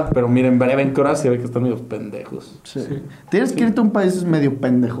DEA, pero miren, breve en Croacia, ve que están medio pendejos. Sí. Sí. Tienes que irte a un país medio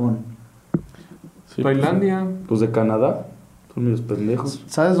pendejón. Sí, Tailandia. Pues de Canadá, son medios pendejos.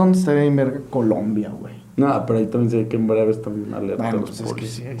 ¿Sabes dónde estaría en verga? Colombia, güey. No, pero ahí también se ve que en breve están bien alerta Bueno, los pues es que polis.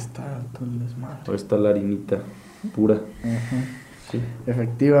 sí, ahí está todo el desmadre. Ahí está la harinita pura. Ajá. Sí.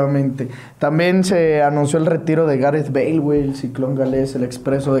 Efectivamente. También se anunció el retiro de Gareth Bale, güey, el ciclón galés, el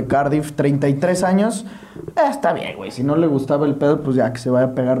expreso de Cardiff, 33 años. Está bien, güey. Si no le gustaba el pedo, pues ya que se vaya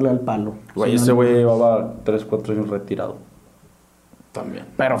a pegarle al palo. Güey, Si no ese le- güey llevaba 3, 4 años retirado. También.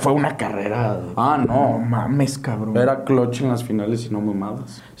 Pero fue una carrera. Ah, No no. mames, cabrón. Era clutch en las finales y no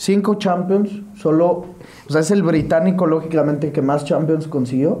mamadas. 5 Champions, solo... O sea, es el británico, lógicamente, que más Champions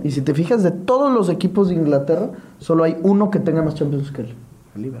consiguió. Y si te fijas, de todos los equipos de Inglaterra, solo hay uno que tenga más Champions que él.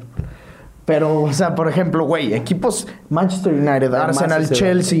 El Liverpool. Pero, o sea, por ejemplo, güey, equipos Manchester United, Además, Arsenal, ese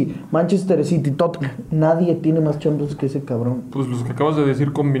Chelsea, Manchester City, Tottenham. Nadie tiene más Champions que ese cabrón. Pues los que acabas de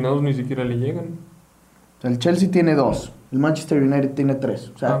decir combinados ni siquiera le llegan. O sea, el Chelsea tiene 2, el Manchester United tiene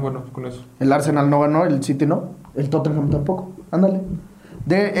 3. O sea, Bueno, con eso. el Arsenal no ganó, el City no, el Tottenham tampoco. Ándale.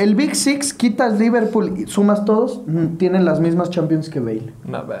 El Big Six, quitas Liverpool y sumas todos, tienen las mismas Champions que Bale.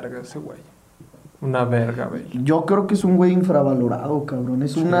 Una verga ese güey. Una verga, güey. Yo creo que es un güey infravalorado, cabrón.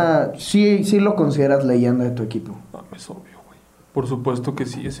 Es una... Sí lo consideras leyenda de tu equipo. No, es obvio, güey. Por supuesto que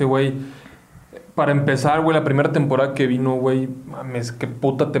sí. Ese güey... Para empezar, güey, la primera temporada que vino, güey, mames, qué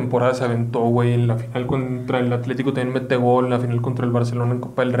puta temporada se aventó, güey. En la final contra el Atlético también mete gol, en la final contra el Barcelona en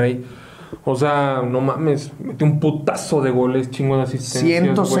Copa del Rey. O sea, no mames, metió un putazo de goles, chingo de asistencias,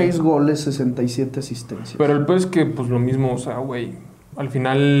 106 güey. goles, 67 asistencias. Pero el peor es que, pues, lo mismo, o sea, güey, al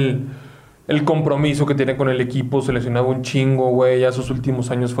final... El compromiso que tiene con el equipo, se lesionaba un chingo, güey. Ya sus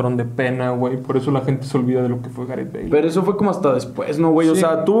últimos años fueron de pena, güey. Por eso la gente se olvida de lo que fue Gareth Bale. Pero eso fue como hasta después, ¿no, güey? O Sí.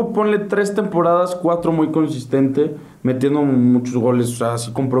 sea, tuvo, ponle 3 temporadas, 4 muy consistente, metiendo muchos goles, o sea,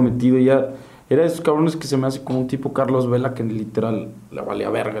 así comprometido. Y ya era de esos cabrones que se me hace como un tipo Carlos Vela que literal le valía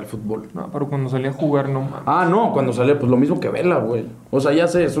verga el fútbol. No, pero cuando salía a jugar, no mames. Ah, no, cuando sale, pues lo mismo que Vela, güey. O sea, ya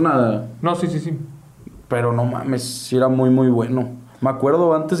sé, es una... No, sí. Pero no mames, sí era muy, muy bueno. Me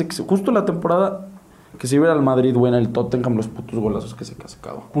acuerdo antes de que... Justo la temporada que se iba al Madrid, güey, en el Tottenham, los putos golazos que se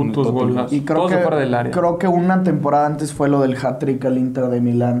cascaba. Putos golazos. Y creo Todos que, de fuera del área. creo que una temporada antes fue lo del hat-trick al Inter de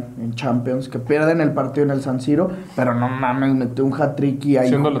Milán en Champions, que pierden el partido en el San Siro, pero no mames, metió un hat-trick y ahí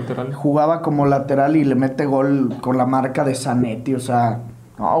Siendo lateral. jugaba como lateral y le mete gol con la marca de Zanetti, o sea,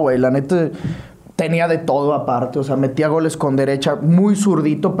 no, güey, la neta tenía de todo aparte, o sea, metía goles con derecha, muy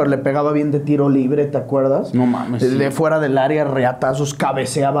zurdito, pero le pegaba bien de tiro libre, ¿te acuerdas? No mames, sí. De fuera del área, reatazos,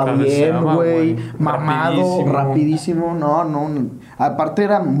 cabeceaba bien, Cabeceaba, güey, güey. mamado, Rapidísimo. rapidísimo, no. Aparte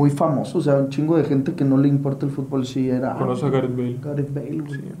era muy famoso, o sea, un chingo de gente que no le importa el fútbol, sí era... Conoce a Gareth Bale. Gareth Bale,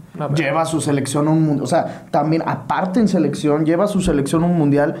 güey. Sí, una verga. Lleva a su selección a un mundial, o sea, también aparte en selección, lleva a su selección a un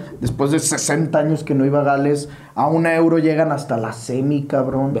mundial, después de 60 años que no iba a Gales, a un Euro llegan hasta la semi,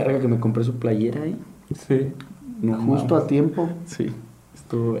 cabrón. Verga que me compré su playera ahí. Sí. No, Justo mames. a tiempo. Sí,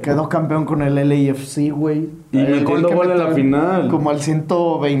 estuvo bien. Quedó campeón con el LAFC, güey. Y El metiendo que gol en la metió final. Como al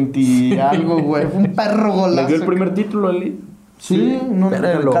 120 y algo, güey. Fue un perro golazo. Le dio el primer título Ali. Sí, no,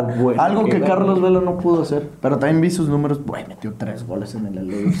 Pero lo bueno algo que era, Carlos güey. Vela no pudo hacer. Pero también vi sus números. Güey, metió 3 goles en el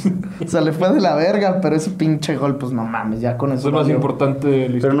LAFC. O sea, le fue de la verga, pero ese pinche gol, pues no mames, ya con eso. Eso es más valió. importante de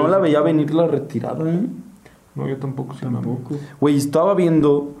la Pero no historia. la veía venir la retirada, ¿eh? No, yo tampoco. Sí, Tampoco. Güey, estaba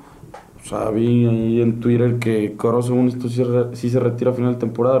viendo, o sea, vi ahí en Twitter que Courtois, según esto, sí se retira a final de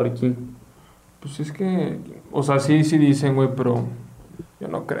temporada, Ricky. Pues es que... O sea, sí dicen, güey, pero... Yo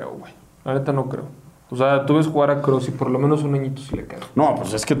no creo, güey. La neta no creo. O sea, tú ves jugar a Kroos y por lo menos un añito sí le queda. No,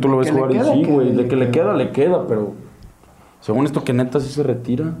 pues es que tú lo ves Que le jugar y queda, sí, que güey. le De que le queda. queda, pero... Según esto, que neta sí se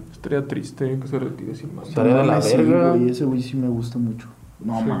retira. Estaría triste que se retire sin más. Estaría de la Mames, sí, verga. güey, ese güey sí me gusta mucho.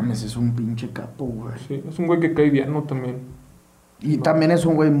 No Sí. mames, es un pinche capo, güey. Sí, es un güey que cae bien, ¿no? También. Y también es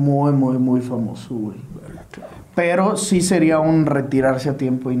un güey muy, muy, muy famoso, güey. Verga, claro. Pero sí sería un retirarse a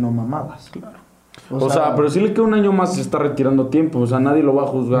tiempo y no mamadas. Claro. O sea, pero si le queda un año más, se está retirando a tiempo. O sea, nadie lo va a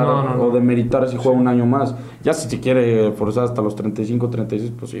juzgar No. o demeritar si juega un año más. Ya si se quiere forzar hasta los 35,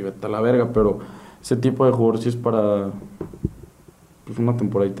 36, pues sí, vete a la verga. Pero ese tipo de jugador sí es para pues una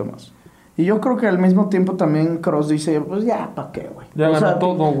temporadita más. Y yo creo que al mismo tiempo también Kroos dice, pues ya, ¿para qué, güey? Ya ganó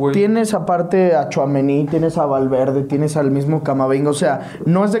todo, güey. Tienes aparte a Tchouaméni, tienes a Valverde, tienes al mismo Camavinga. O sea,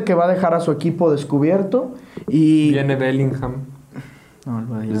 no es de que va a dejar a su equipo descubierto y... Viene Bellingham. No,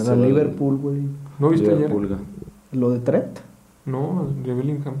 él va a ir Ese a va- Liverpool, güey. ¿No viste ayer? Pulga. Lo de Trent. No, de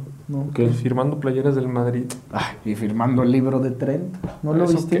Bellingham. No. ¿Qué? Firmando playeras del Madrid. Ay, y firmando el libro de Trent. ¿No lo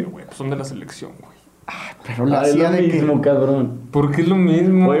 ¿Eso viste? qué, güey? Pues son de la selección, güey. Pero la Es lo hacía de mismo, que... cabrón. ¿Por qué es lo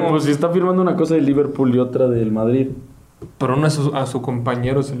mismo? Oye, pues si está firmando una cosa del Liverpool y otra del Madrid. Pero no a su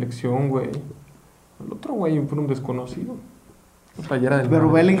compañero de selección, güey. El otro, güey, fue un desconocido. La playera del Pero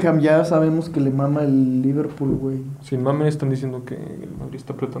Madrid. Bellingham ya sabemos que le mama el Liverpool, güey. Sin mame están diciendo que el Madrid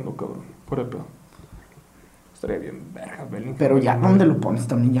está apretando, cabrón. Fuera de pedo. Estaría bien verga, Bellingham. Pero ya, ¿dónde lo pones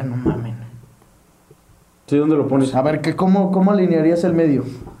también? Ya no mamen. Sí, ¿dónde lo pones? A ver, ¿cómo alinearías el medio?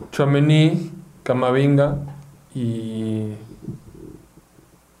 Tchouaméni, Camavinga y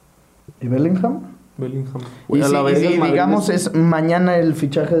 ¿Y Bellingham? Bellingham. Güey, Y a si, la verga, y si el Madrid digamos es mañana el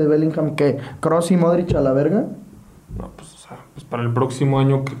fichaje de Bellingham, ¿qué? ¿Kroos y Modric a la verga? No, pues, o sea, pues para el próximo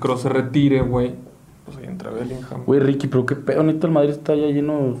año que Kroos se retire, güey, pues ahí entra Bellingham. Güey, Ricky, pero qué pedo, neta, el Madrid está ya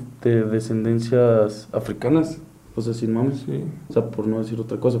lleno de descendencias africanas. O sea, sin mames. Sí. O sea, por no decir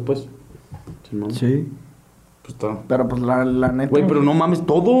otra cosa, pues. Sin mames. Sí. Pues está. Pero pues la neta... Güey, pero no mames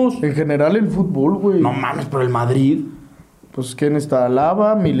todos. En general el fútbol, güey. No mames, pero el Madrid. Pues ¿quién está?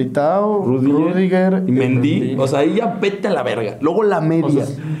 Alaba, Militao, Rudiger y y Mendy. Mendy. O sea, ahí ya vete a la verga. Luego la media. O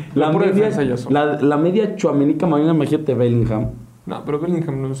sea, la la pura media, defensa ya son. la media Tchouaméni, Camavinga, imagínate Bellingham. No, pero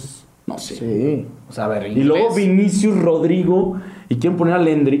Bellingham no es... No sé. Sí. O sea, a ver, Y luego Vinicius, Rodrigo. Y quieren poner a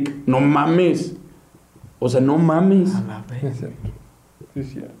Endrick. No mames. O sea, no mames. A la verga. Sí, es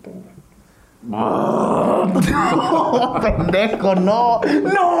cierto, güey. No, pendejo, no.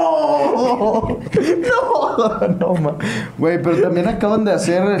 No. No, ma. Güey, pero también acaban de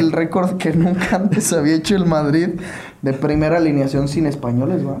hacer el récord que nunca antes había hecho el Madrid de primera alineación sin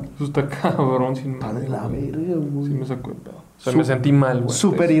españoles, ¿va? Eso está cabrón sin Está madre, de la güey. verga, güey. Sí me sacó de pedo. O sea, me sentí mal, güey.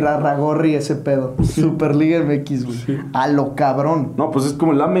 Super irarragorri ese pedo. Superliga MX, güey. Sí. A lo cabrón. No, pues es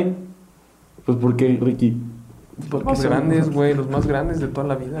como el AME. Pues ¿por qué, Ricky? Los más grandes, güey. Los más grandes de toda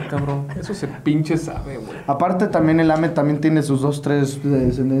la vida, cabrón. Eso se pinche sabe, güey. Aparte también el AME también tiene sus 2-3 de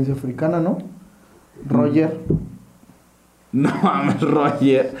descendencia africana, ¿no? Roger. No mames,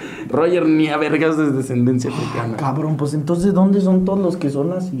 Roger. Roger ni a vergas de descendencia africana. Cabrón, pues entonces ¿dónde son todos los que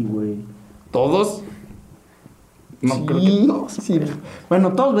son así, güey? ¿Todos? No Sí, creo que todos. sí.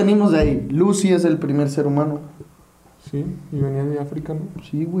 Bueno, todos venimos de ahí. Lucy es el primer ser humano. Sí, y venía de África, ¿no?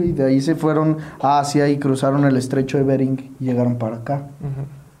 Sí, güey, de ahí se fueron a Asia y cruzaron el estrecho de Bering y llegaron para acá. Ajá.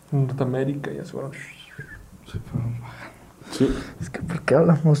 En Norteamérica ya se fueron. Sí. Es que ¿por qué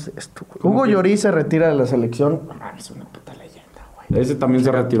hablamos de esto, güey? Hugo Lloris se retira de la selección. Ah, es una puta leyenda, güey. Ese también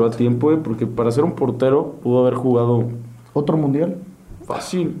se retiró a tiempo, porque para ser un portero pudo haber jugado ¿Otro mundial?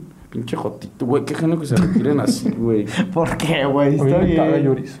 fácil. Pinche jotito, güey. Qué genio que se retiren así, güey. ¿Por qué, güey? A mí Está me caga bien.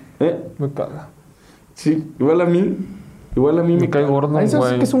 Lloris. Me caga. Sí, igual a mí. Igual a mí Me cae gordo, Ah, eso es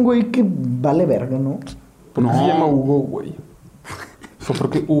güey. que es un güey que vale verga, ¿no? ¿Por qué No. se llama Hugo, güey? O ¿por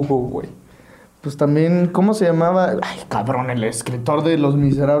qué Hugo, güey? Pues también, ¿cómo se llamaba? Ay, cabrón, el escritor de Los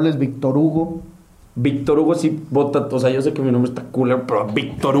Miserables, Víctor Hugo. Víctor Hugo sí vota. O sea, yo sé que mi nombre está cooler, pero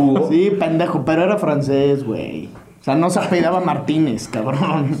Víctor Hugo. Sí, pendejo, pero era francés, güey. O sea, no se apellidaba Martínez,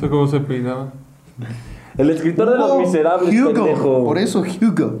 cabrón. No sé cómo se apellidaba. El escritor de Los Miserables, Hugo, pendejo. por eso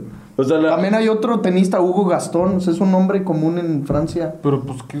Hugo. O sea, También hay otro tenista, Hugo Gastón. O sea, es un nombre común en Francia. Pero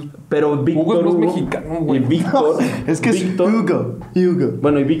pues que... Pero Víctor Hugo es más mexicano, güey. Y Víctor. Es que es Víctor. Hugo.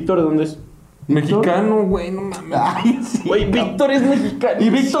 Bueno, ¿y Víctor de dónde es? Mexicano, güey, no mames. Ay, sí. Güey, Víctor es mexicano. ¿Y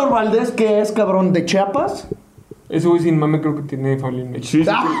Víctor Valdés qué es, cabrón? ¿De Chiapas? Ese güey sin mame creo que tiene familia en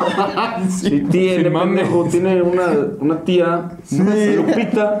México. Sí, sí tiene, Sin mame. pendejo. Tiene una tía.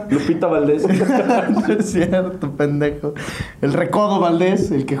 Lupita Valdés. Es cierto, pendejo. El Recodo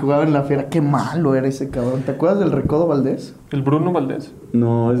Valdés, el que jugaba en la Fiera. Qué malo era ese cabrón. ¿Te acuerdas del Recodo Valdés? El Bruno Valdés.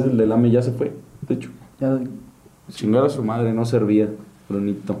 No, es el del AME, ya se fue. De hecho, Ya, chingar a su madre, no servía.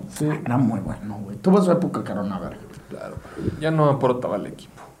 Brunito. Sí. era muy bueno, güey. Tuvo su época, carona, verga. Claro. Ya no aportaba al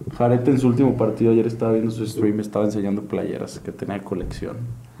equipo. Jarete en su último partido, ayer estaba viendo su stream, estaba enseñando playeras que tenía de colección.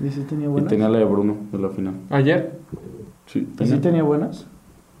 ¿Y sí tenía Y buenas? tenía la de Bruno de la final. Ayer Sí, ¿Y sí tenía buenas?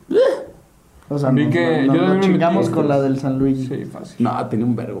 O sea, Vi que yo nos también me chingamos metí. con la del San Luis. sí, fácil. No, tenía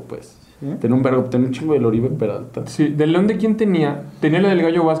un vergo, pues. ¿Sí? Tenía un vergo, tenía un chingo del Oribe Peralta. Sí, ¿del León de quién tenía? Tenía la del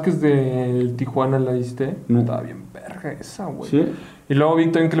Gallo Vázquez del Tijuana, ¿la viste? No. Estaba bien verga esa, güey. ¿Sí? Y luego vi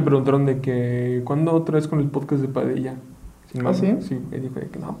también que le preguntaron de que... ¿Cuándo otra vez con el podcast de Padilla? Sin ¿Ah, mame. sí? Sí, y dijo de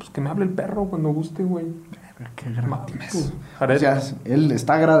que no, pues que me hable el perro cuando guste, güey. Qué Mames. O Jared, sea, él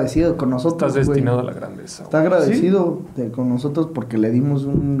está agradecido con nosotros, estás güey. destinado a la grandeza. Está güey. agradecido con nosotros porque le dimos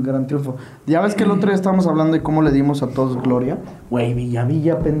un gran triunfo. Ya ves que el otro día estábamos hablando de cómo le dimos a todos gloria. Güey,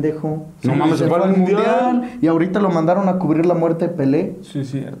 Villa, pendejo. No mames, se se fue fue al al mundial. Y ahorita lo mandaron a cubrir la muerte de Pelé. Sí,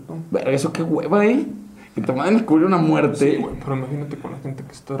 cierto. Verga, eso qué hueva, ¿eh? Que te manden a cubrir una muerte. Sí, güey, pero imagínate con la gente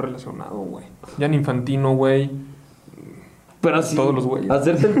que está relacionado, güey. Ya en Infantino, güey. Pero así, todos los güeyes.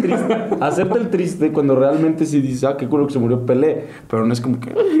 Hacerte el triste cuando realmente sí dices, qué culo que se murió Pelé. Pero no es como que,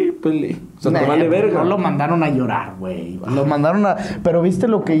 ay, Pelé. O sea, te vale verga. No lo mandaron a llorar, güey. Lo mandaron a... Pero ¿viste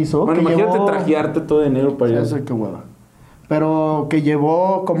lo que hizo? Bueno, que imagínate llevó... trajearte todo de negro para allá. Ya sé qué hueva. Pero que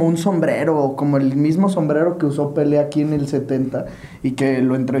llevó como un sombrero, como el mismo sombrero que usó Pelé aquí en el 70 y que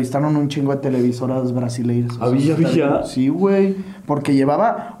lo entrevistaron un chingo de televisoras brasileiras. ¿Había? Sí, güey. Porque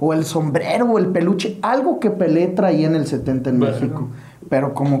llevaba o el sombrero o el peluche, algo que Pelé traía en el 70 en México.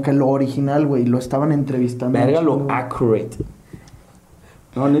 Pero como que lo original, güey, lo estaban entrevistando. Verga, lo accurate.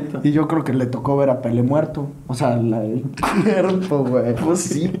 No, neta. Y yo creo que le tocó ver a Pelé muerto. O sea, el cuerpo, güey. Pues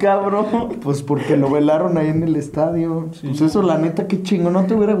sí, cabrón. Pues porque lo velaron ahí en el estadio. Sí. Pues eso, la neta, qué chingo. ¿No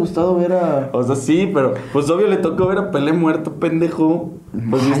te hubiera gustado ver a...? O sea, sí, pero pues obvio le tocó ver a Pelé muerto, pendejo.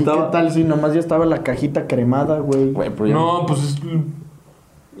 Pues ay, estaba... ¿qué tal si nomás ya estaba la cajita cremada, güey? No, pues es...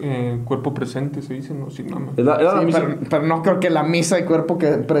 cuerpo presente, se dice, ¿no? Sí, nada más. Era la misa. Pero no creo que la misa de cuerpo que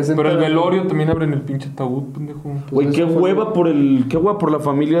presente... Pero el velorio también abren el pinche ataúd, pendejo. Güey, qué hueva por la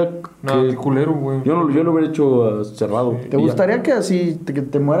familia. No, qué culero, güey. Yo lo hubiera hecho cerrado. ¿Te gustaría que así que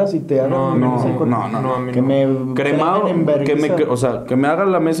te mueras y te hagan No, misa de cuerpo? no, a mí que no. me cremado, cremen en vergüenza. o sea, que me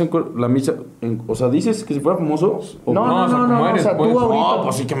hagan la misa o sea, dices que si fuera famoso o No, o sea, como eres, o sea, pues. tú ahorita... no,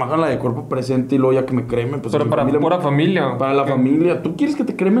 pues sí que me hagan la de cuerpo presente y luego ya que me cremen, pues Pero para pura familia. Para la familia. ¿Tú quieres que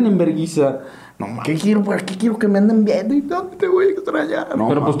te cremen en vergüenza? No mames. ¿Qué quiero que me anden viendo y no te voy a extrañar? No,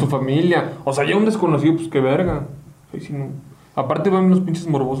 pero pues tu familia. O sea, ya un desconocido, pues qué verga. Sí, sí, no. Aparte van los pinches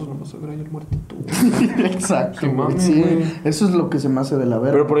morbosos, no vas a ver ahí el muertito. Exacto. Que mames, sí, güey. eso es lo que se me hace de la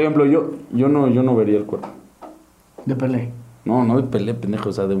verga. Pero por ejemplo, yo no vería el cuerpo. De Pelé. No de Pelé, pendejo,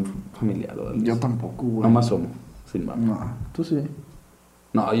 o sea, de un familiar o algo Yo así. tampoco, güey. Nomás somos, sin más. No, tú sí.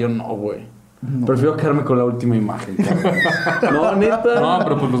 No, yo no, güey. No. Prefiero quedarme con la última imagen, cabrón. No, neta. No,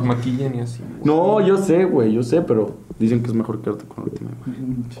 pero pues los maquillan y así. Güey. No, yo sé, pero dicen que es mejor quedarte con la última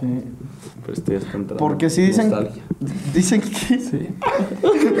imagen. Sí. Pero estoy hasta entrando. Porque sí dicen... nostalgia. Dicen que... Sí.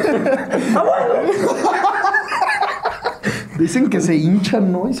 Dicen que se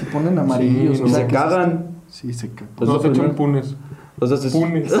hinchan, ¿no? Y se ponen amarillos. Sí, o Y sea, se que cagan. Sí, se cagan. Pues No, eso se echan primero. punes. O sea,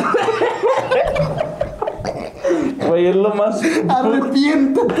 Punes. Güey, es lo más...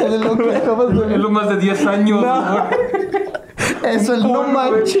 Arrepiéntete de lo que acabas de Es ver. lo más de 10 años. No. Eso es no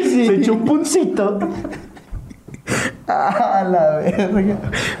manches. Sí. Se echó un puncito. Ah, la verga.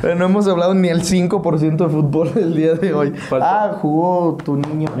 Pero no hemos hablado ni el 5% de fútbol el día de hoy. Falta. Jugó tu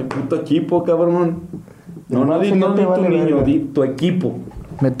niño. Mi puto equipo, cabrón. No, No, di eso no te tu vale niño, verga. di tu equipo.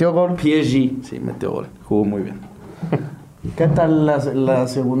 Metió gol. PSG. Sí, metió gol. Jugó muy bien. ¿Qué tal la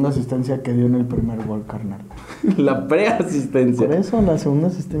segunda asistencia que dio en el primer gol, carnal? La preasistencia. Por eso, la segunda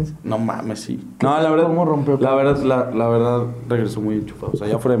asistencia. No mames, sí. No, la verdad. ¿Cómo rompió? La verdad regresó muy enchufado. O sea,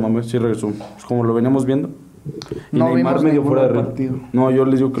 ya fuera de mames, sí regresó. Pues como lo veníamos viendo. Y No Neymar vimos medio ninguno fuera de del ritmo. partido. No, yo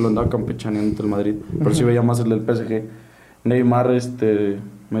les digo que lo andaba campechaneando ante el Madrid. Pero sí veía más el del PSG. Neymar,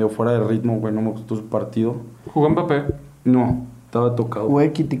 medio fuera de ritmo, güey. No me gustó su partido. Jugó Mbappé. No, estaba tocado.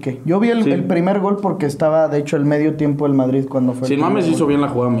 Jugué quitique. Yo vi Sí. el primer gol porque estaba, de hecho, el medio tiempo del Madrid cuando fue. Sin el mames primer hizo gol. bien la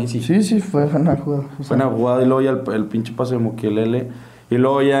jugada Messi. Sí, fue buena jugada. O sea, Buena jugada y luego ya el pinche pase de Mukielele. Y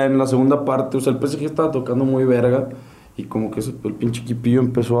luego ya en la segunda parte, o sea, el PSG estaba tocando muy verga. Y como que el pinche equipillo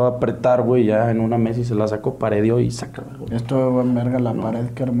empezó a apretar, güey. Ya en una Messi se la sacó, paredió y saca. esto en verga la pared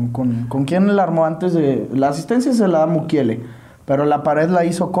que armó con... ¿Con quién la armó antes de...? La asistencia se la da Mukiele. Pero la pared la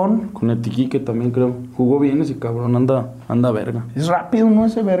hizo con... Con el Tiquique también, creo. Jugó bien ese cabrón, anda verga. Es rápido, ¿no?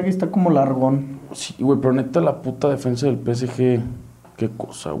 Ese verga está como largón. Sí, güey, pero neta la puta defensa del PSG... Qué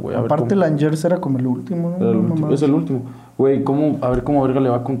cosa, güey. Aparte, el Angers era como el último, ¿no? Era el No último, mames. es el último. Güey, a ver cómo verga le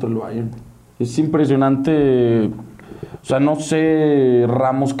va contra el Bayern. Es impresionante. O sea, no sé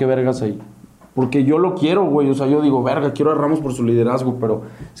Ramos qué vergas hay. Porque yo lo quiero, güey. O sea, yo digo, verga, quiero a Ramos por su liderazgo. Pero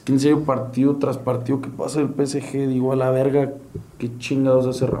es que en serio, partido tras partido que pasa el PSG, digo, a la verga, qué chingados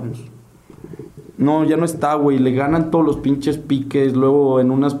hace Ramos. No, ya no está, güey. Le ganan todos los pinches piques. Luego en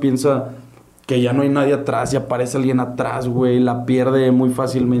unas piensa que ya no hay nadie atrás y aparece alguien atrás, güey. La pierde muy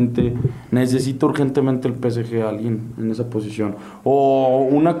fácilmente. Necesita urgentemente el PSG a alguien en esa posición. O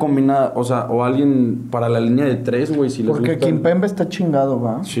una combinada, o sea, o alguien para la línea de 3, güey. Si les Porque gusta. Kimpembe está chingado,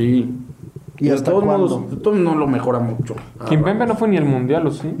 ¿va? Sí. ¿Y de hasta todos cuándo? modos, de todos no lo mejora mucho. Kimpembe no fue ni el mundial,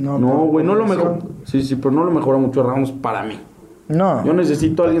 ¿o sí? No, güey, no lo mejora. Sí, pero no lo mejora mucho a Ramos para mí. No. Yo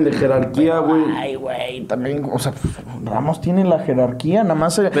necesito a alguien de jerarquía, güey. Ay, güey, también, o sea, Ramos tiene la jerarquía, nada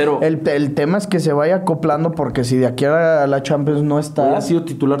más Pero- el tema es que se vaya acoplando porque si de aquí a la Champions no está... Él ha sido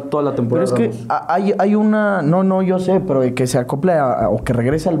titular toda la Pero temporada. es que Ramos. hay una... No, yo sé, pero que se acople o que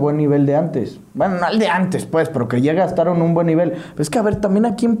regrese al buen nivel de antes. Bueno, no al de antes, pues, pero que llegue a estar en un buen nivel. Pero es que, a ver, también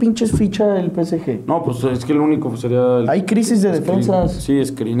a quién pinches ficha el PSG. No, pues es que el único sería... Hay crisis de defensas. Sí,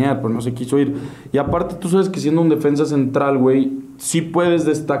 Skriniar, pero no se quiso ir. Y aparte, tú sabes que siendo un defensa central, güey, sí puedes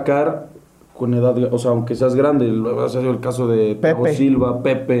destacar con edad, o sea, aunque seas grande. Ha sido el caso de Thiago Pepe. Silva,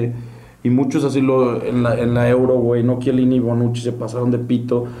 Pepe, y muchos así en la Euro, güey, no Chiellini y Bonucci se pasaron de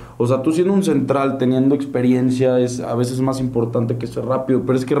pito. O sea, tú siendo un central, teniendo experiencia, es a veces más importante que ser rápido.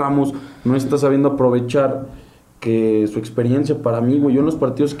 Pero es que Ramos no está sabiendo aprovechar que su experiencia para mí, güey, yo en los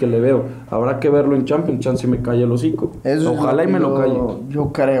partidos que le veo, habrá que verlo en Champions, chance me calle el hocico. Eso es Ojalá y me lo calle.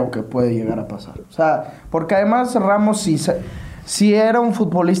 Yo creo que puede llegar a pasar. O sea, porque además Ramos si era un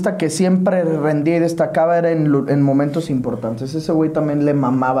futbolista que siempre rendía y destacaba era en momentos importantes. Ese güey también le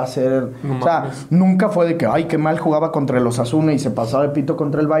mamaba ser... No o sea, mames. nunca fue de que, ay, qué mal jugaba contra el Osasuna y se pasaba de pito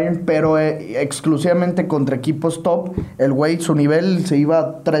contra el Bayern, pero exclusivamente contra equipos top, el güey, su nivel se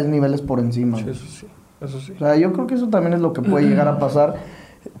iba 3 niveles por encima. Sí, eso sí. Eso sí. O sea, yo creo que eso también es lo que puede llegar a pasar.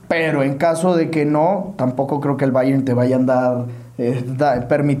 Pero en caso de que no, tampoco creo que el Bayern te vaya a andar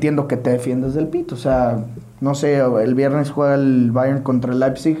permitiendo que te defiendas del pito. O sea, no sé, el viernes juega el Bayern contra el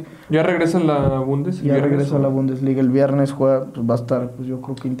Leipzig. ¿Ya regresa a la Bundes? Ya regresa a la Bundesliga. El viernes juega, pues va a estar, pues yo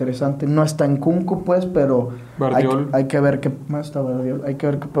creo que interesante. No está en Kunku, pues, pero hay que ver qué más está Bardiol. Hay que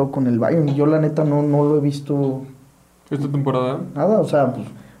ver qué pedo con el Bayern. Yo la neta no lo he visto ¿Esta temporada? nada, o sea, pues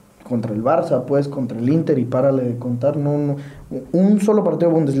contra el Barça, pues, contra el Inter y párale de contar. No, un solo partido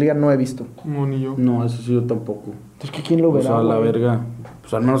de Bundesliga no he visto. No, ni yo. No, eso sí yo tampoco. Es que ¿quién lo O verá? sea, a la güey? verga.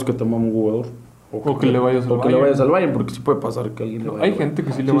 Pues al menos que tomamos un jugador. O que le vayas al O que le Bayern. vayas al Bayern, porque sí puede pasar que alguien le vaya Hay al Bayern. gente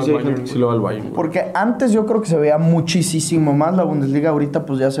que sí le va al hay Bayern, gente que sí güey. le va al Bayern, güey. Porque antes yo creo que se veía muchísimo más la Bundesliga. Ahorita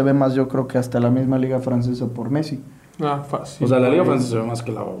pues ya se ve más, yo creo que hasta la misma liga francesa por Messi. Ah, fácil. O sea, la Liga güey. Francesa se ve más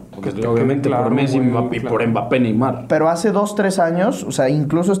que la Bundesliga, Que obviamente, claro, por Messi güey, y claro. por Mbappé Neymar. Pero hace 2-3 años, o sea,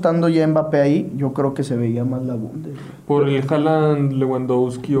 incluso estando ya Mbappé ahí, yo creo que se veía más la Bundesliga. Por el Haaland,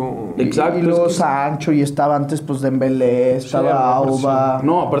 Lewandowski o... Exacto. Y luego es que- Sancho, y estaba antes pues Dembélé, estaba a lo mejor Auba.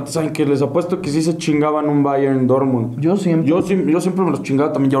 No, aparte saben que les apuesto que sí se chingaban un Bayern Dortmund. Yo siempre. Yo siempre me los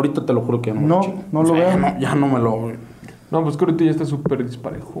chingaba también, y ahorita te lo juro que ya no me No, lo chingo. no lo veo. Ya no me lo... No, pues que ahorita ya está súper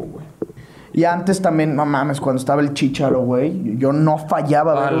disparejo, güey. Y antes también, no mames, cuando estaba el Chicharo, güey, yo no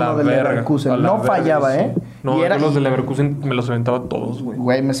fallaba A ver la uno del verga, Leverkusen. a la No verga, fallaba, sí. ¿eh? No, Y era- yo los de Leverkusen me los aventaba todos, güey.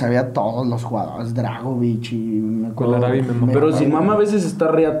 Güey, me sabía todos los jugadores, Dragovic y me acuerdo. Con Arabi me mamaba. Pero si mamá a veces está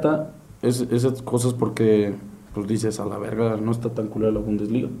reata, esas cosas porque, pues dices, a la verga, no está tan culera la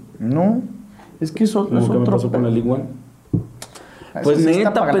Bundesliga. No, es que eso Como es que me otro... pasó con la Ligue 1. Es Pues que sí está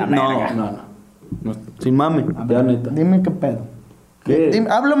neta, para la no, verga. no. Sin mame, ya neta. Dime qué pedo. ¿Qué?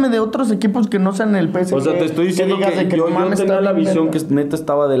 Háblame de otros equipos que no sean el PSG. O sea, te estoy diciendo digas que, de yo no mames, tenía está la bien visión verga. que neta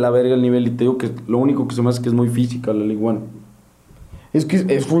estaba de la verga el nivel, y te digo que lo único que se me hace que es muy física la Ligue 1. Es que eso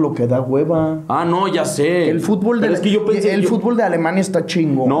es lo que da hueva. Ah, no, ya sé. El fútbol Pero de es que yo pensé, fútbol de Alemania está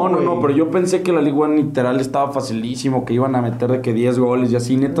chingón. No, güey. pero yo pensé que la Ligue 1 literal estaba facilísimo, que iban a meter de que 10 goles y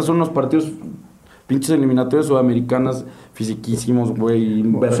así. Neta, son unos partidos pinches eliminatorias sudamericanas fisiquísimos, güey.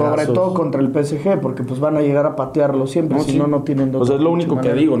 Sobre todo contra el PSG, porque pues van a llegar a patearlo siempre, si no, no tienen... de O sea, otra es lo único pinche que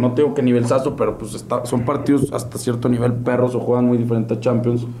manera. digo, no tengo que nivelzazo, pero pues son partidos hasta cierto nivel perros o juegan muy diferente a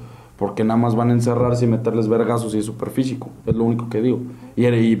Champions, porque nada más van a encerrarse y meterles vergazos y es súper físico, es lo único que digo.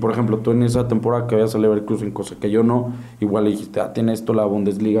 Y por ejemplo, tú en esa temporada que veías a Leverkusen, cosa que yo no, igual le dijiste, tiene esto la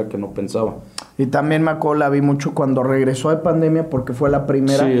Bundesliga que no pensaba. Y también me acuerdo, la vi mucho cuando regresó de pandemia, porque fue la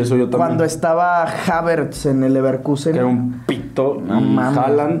primera. Sí, eso yo también. Cuando estaba Havertz en el Leverkusen. Que era un pito, No y mames.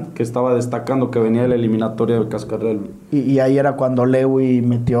 Haaland, que estaba destacando, que venía de la eliminatoria del Cascarrel. Y ahí era cuando Lewy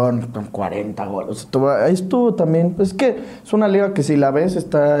metió con 40 goles. Ahí estuvo también. Pues es que es una liga que si la ves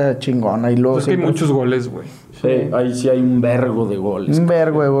está chingona. Y luego Es que hay siempre- muchos goles, güey. Sí, ahí sí hay un vergo de goles. Un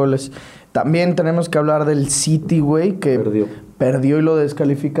vergo de goles. También tenemos que hablar del City, güey, que perdió y lo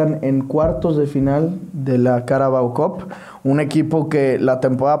descalifican en cuartos de final de la Carabao Cup. Un equipo que la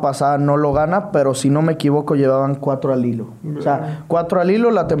temporada pasada no lo gana, pero si no me equivoco llevaban 4 al hilo. O sea, 4 al hilo,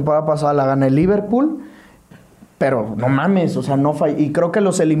 la temporada pasada la gana el Liverpool. Pero no mames, o sea, no falló. Y creo que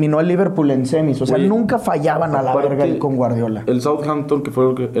los eliminó el Liverpool en semis. O sea, Güey, nunca fallaban a la aparte, verga ahí con Guardiola. El Southampton, que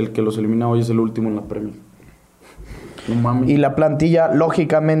fue el que los eliminó hoy, es el último en la Premier. No mames. Y la plantilla,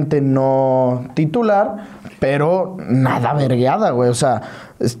 lógicamente, no titular, pero nada vergueada, güey. O sea,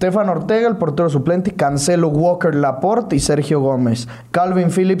 Stefan Ortega, el portero suplente, Cancelo, Walker, Laporte y Sergio Gómez. Calvin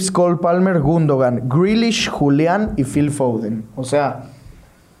Phillips, Cole Palmer, Gundogan, Grealish, Julián y Phil Foden. O sea...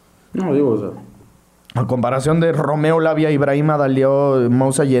 No, digo, o sea... A comparación de Romeo Lavia, Ibrahima Dalió,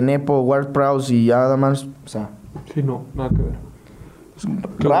 Moussa Yenepo, Ward-Prowse y Adamans, o sea... Sí, no, nada que ver.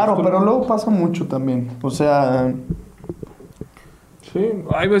 Claro, pero luego pasa mucho también. O sea... Sí,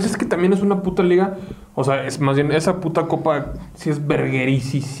 hay veces que también es una puta liga. O sea, es más bien, esa puta copa sí es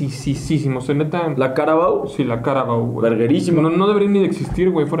verguerísimo. O sea, neta... ¿La Carabao? Sí, la Carabao, güey. Verguerísimo. No debería ni de existir,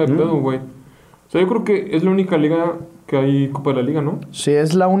 güey, fuera de pedo, güey. O sea, yo creo que es la única liga que hay Copa de la Liga, ¿no? Sí,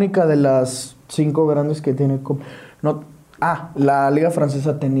 es la única de las 5 grandes que tiene Copa. No, la Liga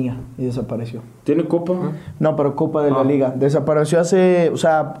Francesa tenía y desapareció. ¿Tiene Copa? No, pero Copa de la Liga. Desapareció hace... O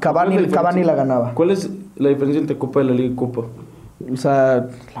sea, Cavani la ganaba. ¿Cuál es la diferencia entre Copa de la Liga y Copa? O sea,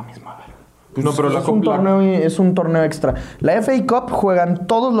 la misma. Pues no, pero es un torneo extra. La FA Cup juegan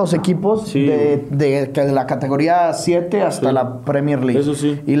todos los equipos de la categoría 7 hasta la Premier League. Eso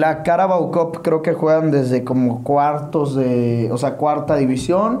sí. Y la Carabao Cup creo que juegan desde como cuartos o sea, cuarta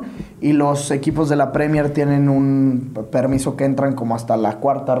división. Y los equipos de la Premier tienen un permiso que entran como hasta la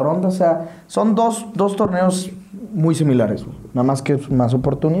cuarta ronda. O sea, son dos torneos muy similares. Nada más que más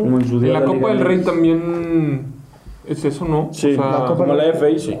oportunidad. En la Copa del Rey también... ¿Es eso, no? Sí, o sea, como la FA,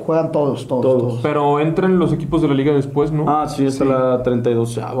 sí. Juegan todos. Pero entran los equipos de la liga después, ¿no? Ah, sí, está la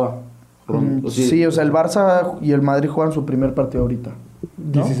 32ª. Sí, o sea, el Barça y el Madrid juegan su primer partido ahorita.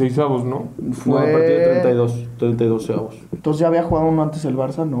 ¿No? 16avos, ¿no? No, a partir de 32avos. Entonces ya había jugado uno antes el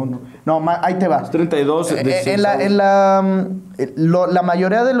Barça, no. No, ahí te va. 32 la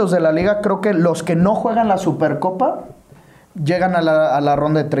mayoría de los de la liga, creo que los que no juegan la Supercopa llegan a la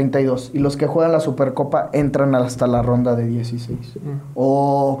ronda de 32 y los que juegan la Supercopa entran hasta la ronda de 16.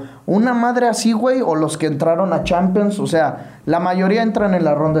 O una madre así, güey, o los que entraron a Champions, o sea, la mayoría entran en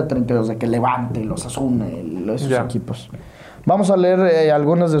la ronda de 32, de que Levante, los Asuna, esos equipos. Vamos a leer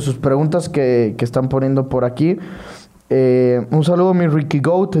algunas de sus preguntas que están poniendo por aquí. Un saludo, mi Ricky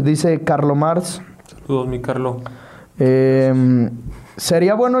Goat, dice Carlo Mars. Saludos, mi Carlo.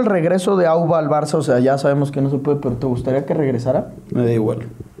 ¿Sería bueno el regreso de Auba al Barça? O sea, ya sabemos que no se puede, pero ¿te gustaría que regresara? Me da igual.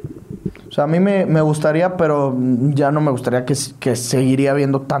 O sea, a mí me gustaría, pero ya no me gustaría que seguiría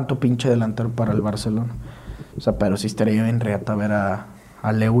habiendo tanto pinche delantero para el Barcelona. O sea, pero sí estaría bien reata ver a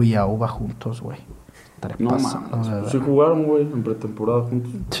Leo y a Auba juntos, güey. No mames. Sí jugaron, güey, en pretemporada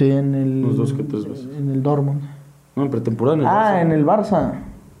juntos. Sí, en el... Unos 2 que 3 veces. En el Dortmund. No, en pretemporada en el Barça. En el Barça.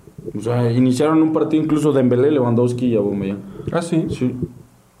 O sea, iniciaron un partido incluso Dembélé, Lewandowski y Aubameyang. Ah, sí. Sí.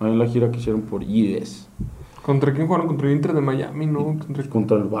 Ahí en la gira que hicieron por IES. ¿Contra quién jugaron? ¿Contra el Inter de Miami, no?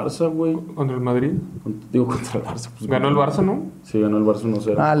 Contra el Barça, güey. ¿Contra el Madrid? Digo, contra el Barça. Pues, ¿Ganó el Barça, no? Sí, ganó el Barça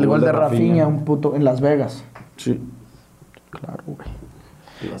 1-0. El gol de Rafinha, un puto, en Las Vegas. Sí. Claro, güey.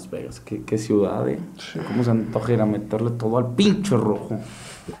 Las Vegas, qué ciudad, Sí. ¿Cómo se antoja ir a meterle todo al pinche rojo?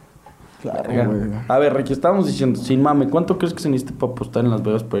 Claro, güey. A ver, Ricky, estábamos diciendo, sin mame, ¿cuánto crees que se necesita para apostar en Las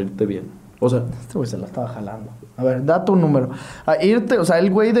Vegas para irte bien? O sea... Este güey se la estaba jalando. A ver, date un número. O sea, el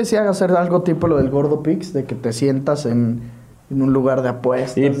güey decía hacer algo tipo lo del Gordo Pix, de que te sientas en un lugar de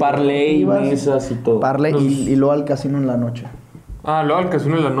apuestas. Y parlay, mesas y todo. Parlay y luego al casino en la noche. Luego al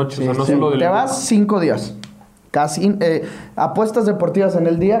casino en la noche, Sí, o sea, no solo del... Te vas 5 días. Apuestas deportivas en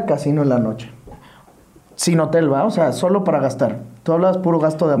el día, casino en la noche. Sin hotel, ¿va? O sea, solo para gastar. Tú hablas puro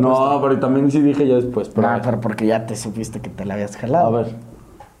gasto de apuesta. No, pero también sí dije ya después. Pero porque ya te supiste que te la habías jalado. A ver.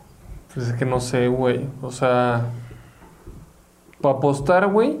 Pues es que no sé, güey. O sea... Para apostar,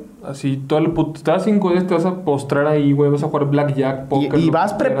 güey, así, te das 5 días, te vas a postrar ahí, güey, vas a jugar blackjack, póker. Y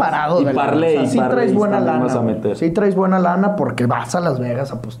vas preparado. Y parlay, sí traes buena lana. Vas a meter. Sí traes buena lana porque vas a Las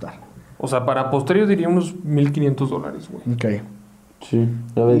Vegas a apostar. O sea, para apostar yo diría unos $1,500, güey. Ok. Sí,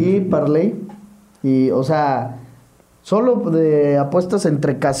 ya ves. Y parlay. Y, o sea, solo de apuestas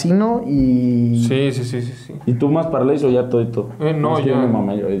entre casino y... Sí. ¿Y tú más parlays o ya todo y todo? No, es que ya. me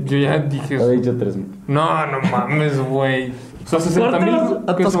mamé, yo ya dije había eso. dicho 3,000. No mames, güey. O sea,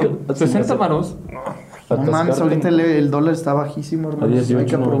 60,000. ¿Qué son? ¿60 varos? No mames, ahorita el dólar está bajísimo, hermano. Hay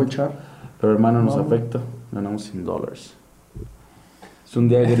que aprovechar. Pero hermano, nos afecta. Ganamos $100. Es un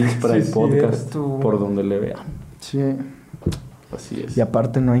día gris para el podcast, por donde le vean. Sí. Así es. Y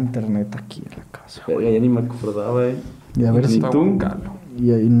aparte no hay internet aquí en la casa. Verga, ya ni me acordaba, Y a ver si tú... Juan Carlos.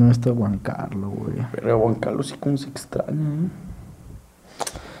 Y ahí no está Juan Carlos, güey. Pero Juan Carlos sí como se extraña,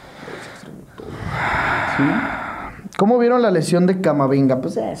 ¿Sí? ¿Cómo vieron la lesión de Camavinga?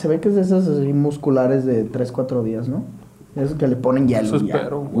 Pues se ve que es de esas así musculares de 3-4 días, ¿no? Esos que le ponen hielo. Eso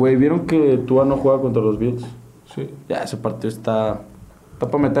espero. Güey, ¿vieron que Tua no juega contra los Bills? Sí. Ya, ese partido está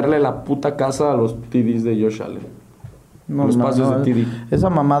para meterle la puta casa a los TDs de Josh Allen. Los pases de TD. Esa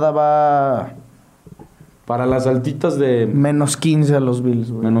mamada va... Para las altitas de... Menos 15 a los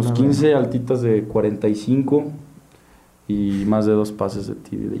Bills, güey. Menos 15, altitas de 45 y más de 2 pases de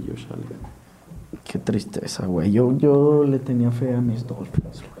TD de Josh Allen. Qué tristeza, güey. Yo le tenía fe a mis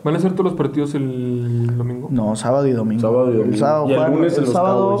Dolphins. ¿Van a ser todos los partidos el domingo? No, sábado y domingo. Sábado y domingo. El sábado, y el lunes el los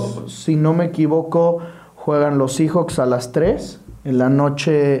sábado, Cowboys. si no me equivoco, juegan los Seahawks a las 3. En la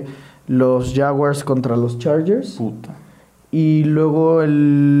noche los Jaguars contra los Chargers. Puta. Y luego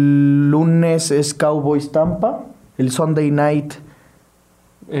el lunes es Cowboys Tampa. El Sunday night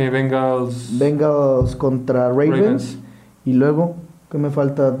Bengals contra Ravens. Y luego, ¿qué me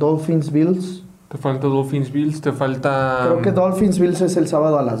falta? Dolphins Bills. Te falta Dolphins Bills, te falta... Creo que Dolphins Bills es el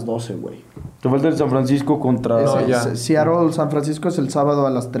sábado a las 12, güey. Te falta el San Francisco contra... Seattle, San Francisco es el sábado a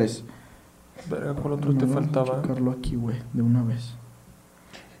las 3. Verga, ¿cuál otro te faltaba? Voy a checarlo aquí, güey, de una vez.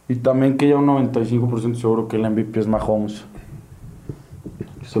 Y también que ya un 95% seguro que el MVP es Mahomes.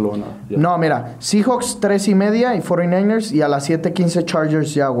 Se lo van a... ya. No, mira, Seahawks 3:30 y 49ers y a las 7:15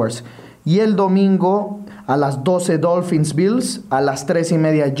 Chargers Jaguars. Y el domingo a las 12 Dolphins Bills, a las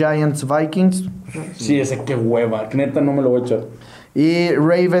 3:30 Giants Vikings. Sí, ese qué hueva. Neta no me lo voy a echar. Y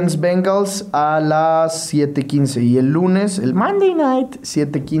Ravens Bengals a las 7:15. Y el lunes, el Monday night,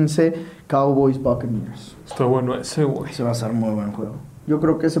 7:15 Cowboys Buccaneers. Está bueno ese, güey. Ese va a ser muy buen juego. Yo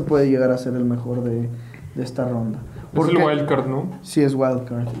creo que ese puede llegar a ser el mejor de esta ronda. Es el wildcard, ¿no? Sí, es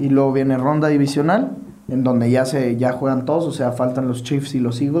wildcard. Y luego viene ronda divisional, en donde ya juegan todos, o sea, faltan los Chiefs y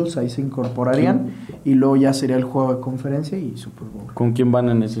los Eagles, ahí se incorporarían. Sí. Y luego ya sería el juego de conferencia y Super Bowl. ¿Con quién van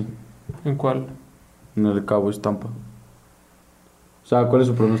en ese? ¿En cuál? En el Cowboys Tampa. O sea, ¿cuál es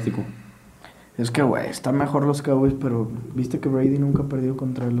su pronóstico? Es que, güey, están mejor los Cowboys, pero ¿viste que Brady nunca perdió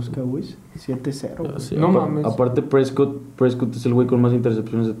contra los Cowboys? 7-0. Sí, no mames. Aparte, Prescott es el güey con más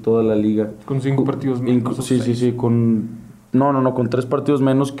intercepciones de toda la liga. Con 5 partidos menos. Sí, con... No, con 3 partidos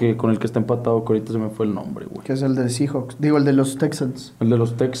menos que con el que está empatado, que ahorita se me fue el nombre, güey. Que es el de Seahawks. Digo, el de los Texans. El de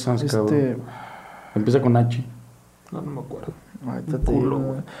los Texans, cabrón. Empieza con H. No me acuerdo.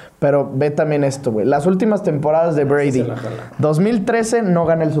 Pero ve también esto, güey. Las últimas temporadas de Brady. 2013 no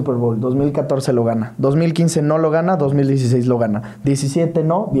gana el Super Bowl. 2014 lo gana. 2015 no lo gana. 2016 lo gana. 17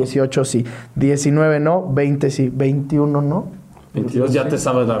 no. 18 sí. 19 no. 20 sí. 21 no. 22 ya te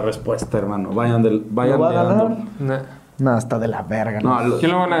sabes la respuesta, hermano. Vayan ¿Lo va a ganar? Nah. No, está de la verga. ¿No?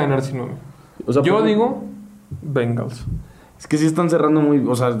 ¿Quién lo van a ganar si no? O sea, yo digo Bengals. Es que sí están cerrando muy...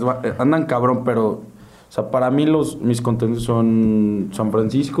 O sea, andan cabrón, pero... O sea, para mí mis contendientes son San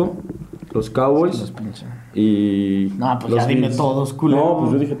Francisco, los Cowboys y... No, pues ya dime todos, culero. No,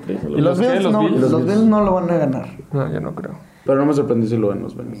 pues yo dije 3. ¿Y los Bills no? Los Bills no lo van a ganar. No, yo no creo. Pero no me sorprendí si lo ven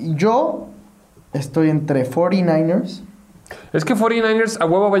los Bengals. Yo estoy entre 49ers. Es que 49ers a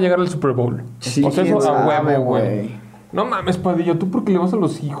huevo va a llegar al Super Bowl. Sí, o sea, eso a huevo, güey. güey. No mames, Padilla, tú porque le vas a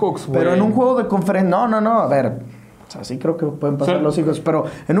los Seahawks, güey. Pero en un juego de conferencia... No, a ver... O sea, sí creo que pueden pasar los Eagles, pero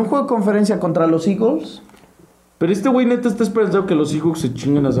en un juego de conferencia contra los Eagles... Pero este güey neta está esperando que los Seahawks se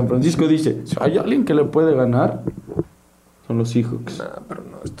chinguen a San Francisco. Dice, si hay alguien que le puede ganar, son los Seahawks. Nah, pero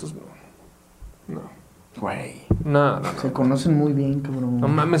no, estos no. No. Güey. No. Se conocen muy bien, cabrón. No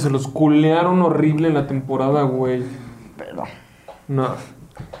mames, se los culearon horrible en la temporada, güey. Pero... No.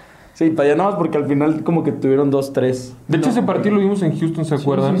 Sí, para allá nada más porque al final como que tuvieron 2-3. De hecho, ese partido lo vimos en Houston, ¿se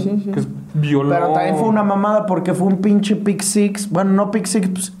acuerdan? Sí. Que es violó. Pero también fue una mamada porque fue un pinche pick six. Bueno, no pick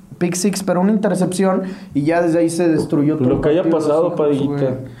six, pero una intercepción. Y ya desde ahí se destruyó todo. Lo que haya pasado,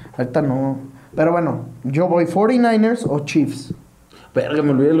 Padillita. Ahorita no. Pero bueno, yo voy 49ers o Chiefs. Verga,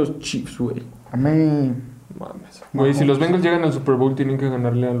 me olvidé de los Chiefs, güey. A mí... Mames. Güey, si los Bengals llegan al Super Bowl, tienen que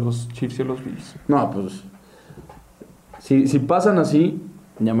ganarle a los Chiefs y a los Bills. No, pues... Si pasan así,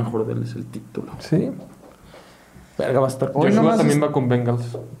 ya mejor denles el título. Sí. Verga, va a estar... Joshua también va con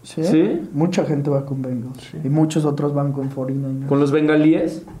Bengals. ¿Sí? Mucha gente va con Bengals. Sí. Y muchos otros van con 49ers. ¿Con los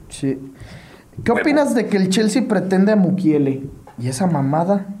bengalíes? Sí. ¿Qué opinas de que el Chelsea pretende a Mukiele? ¿Y esa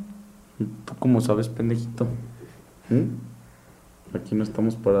mamada? ¿Tú cómo sabes, pendejito? Aquí no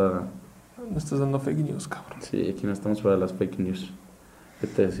estamos para... No estás dando fake news, cabrón. Sí, aquí no estamos para las fake news. ¿Qué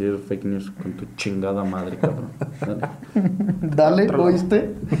te decir fake news con tu chingada madre, cabrón? Dale,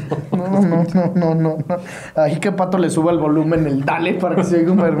 ¿oíste? No. Ahí que Pato le suba el volumen, el dale, para que se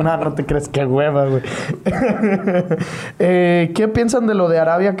oiga un... No te crees que hueva, güey. ¿Qué piensan de lo de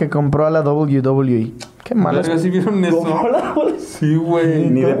Arabia que compró a la WWE? Qué malo. ¿Sí vieron eso? Sí, güey.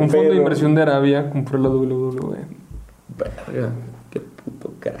 Un fondo de inversión de Arabia compró la WWE. Verga, qué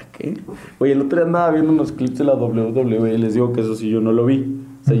puto crack, ¿eh? Oye, el otro día andaba viendo unos clips de la WWE y les digo que eso sí yo no lo vi.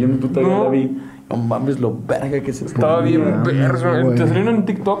 O sea, yo en mi puta vida la vi. No mames, lo verga que se Estaba bien verga. güey. ¿Te salió en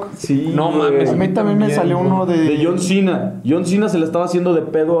TikTok? Sí, No güey. mames. A mí también me salió uno De John Cena. John Cena se le estaba haciendo de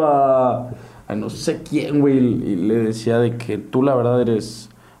pedo a no sé quién, güey. Y le decía de que tú la verdad eres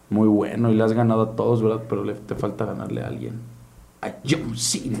muy bueno y le has ganado a todos, ¿verdad? Pero te falta ganarle a alguien. A John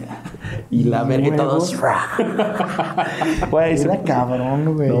Cena. Y la verga y todos. Güey, era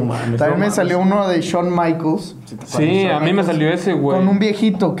cabrón, güey. No mames, También no me mames. salió uno de Shawn Michaels. Sí, a mí me salió ese, güey. Con un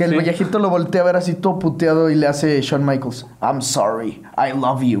viejito, que el Sí. viejito lo voltea a ver así todo puteado y le hace Shawn Michaels. I'm sorry, I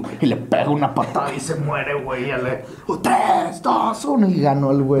love you. Y le pega una patada y se muere, güey. Y le 3, 2, 1 y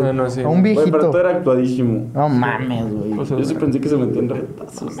ganó el güey. No, sí. A un Güey, pero viejito. todo era actuadísimo. No mames, güey. O sea, Yo sí pensé que se metía en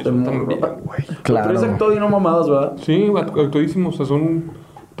retazos. Yo también, güey. Claro. Pero es actuado y no mamadas, ¿verdad? Sí, actuadísimos. O sea, son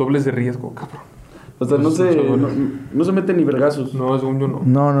dobles de riesgo, cabrón. O sea, no se mete ni vergazos. No, según yo no.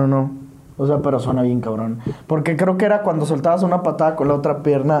 No. O sea, pero suena bien cabrón. Porque creo que era cuando soltabas una patada con la otra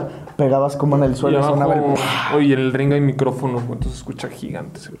pierna, pegabas como en el Y suelo. abajo, Sonaba el... oye, en el ring hay micrófonos, güey. Entonces escucha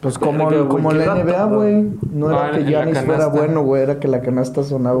gigantes. Pues como, Verga, güey, como qué la NBA, rato, güey. No Ah, era que en la Giannis fuera canasta. bueno, güey. Era que la canasta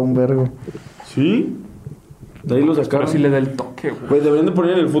sonaba un vergo. ¿Sí? De ahí lo sacaron. Pero sí le da el toque, güey. Güey, deberían de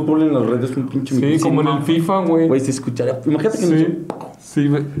poner en el fútbol en las redes un pinche Sí, micrófono. como en el FIFA, güey. Güey, se escucharía. Imagínate que Sí, sí,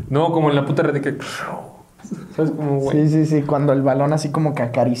 güey. No, como en la puta red de que... ¿Sabes cómo, güey? Sí. Cuando el balón así como que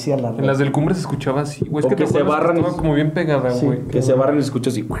acaricia la En red. las del Cumbre se escuchaba así, güey. Es O que que te se acuerdas barran que y- estaba como bien pegada, Sí. güey. Que se barran y se escucha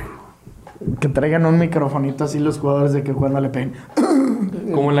así. Que traigan un microfonito así los jugadores de que cuando le peguen.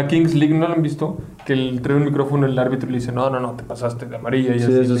 Como en la Kings League, ¿no lo han visto? Que trae un micrófono el árbitro y le dice, no, te pasaste de amarilla. Y Sí,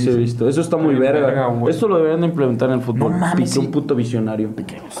 así eso le sí he dice. visto. Eso está muy Está bien verga. güey. Esto lo deberían de implementar en el fútbol. No mames, Piqué sí. un puto visionario.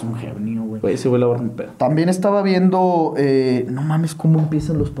 Es un genio, güey. Güey, ese güey la va a romper. También estaba viendo... no mames, cómo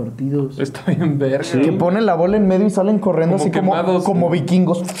empiezan los partidos. Está bien verga. Que ponen la bola en medio y salen corriendo Como así quemados, como güey.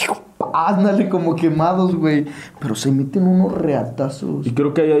 vikingos. Ándale, como quemados, güey. Pero se meten unos reatazos. Y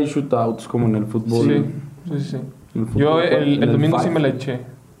creo que ahí hay shootouts como en el fútbol. Sí. En el fútbol, Yo en el domingo five. sí me la eché.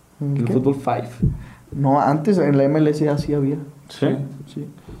 En el ¿Qué? fútbol 5. No, antes en la MLS así había. ¿Sí? Sí.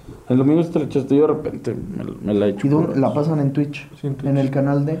 El domingo sí te la echaste. Yo de repente me la he hecho. ¿Y dónde la pasan en Twitch? Sí, en Twitch. En el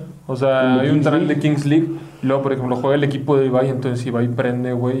canal de... O sea, En hay un Kings canal de League. Kings League. Y luego, por ejemplo, juega el equipo de Ibai. Entonces Ibai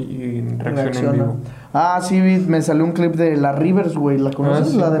prende, güey, y reacciona en vivo. Ah, sí, me salió un clip de la Rivers, güey. ¿La conoces?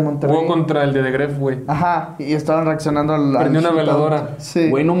 Ah, sí. La de Monterrey. Jugó contra el de Gref, güey. Ajá, y estaban reaccionando al... Prendió al una shootout. veladora. Sí.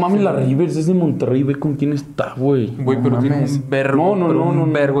 Güey, no mames, la Rivers es de Monterrey. Ve con quién está, güey. Güey, No pero tiene mames. un vergo,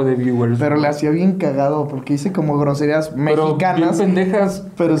 un vergo de viewers. Pero le hacía bien cagado porque hice como groserías Pero mexicanas. bien pendejas.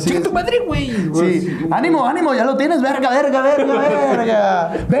 Pero sí. ¡Chica tu madre, güey! Sí. Ánimo, ya lo tienes, verga.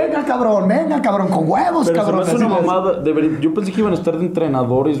 Venga, cabrón, con huevos, Pero se me cabrón. hace una Así les- mamada. Yo pensé que iban a estar de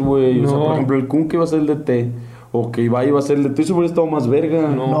entrenadores, güey. O sea, No. por ejemplo, el Kun que iba a ser el DT. O que Ibai iba a ser el DT. Eso hubiera estado más verga.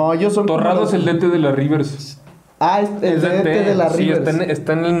 No, ellos son Torrado como es el DT de la Rivers. Ah, es el DT de la Sí, Rivers.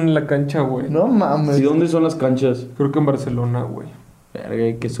 están en la cancha, güey. No mames. ¿Y dónde son las canchas? Creo que en Barcelona, güey.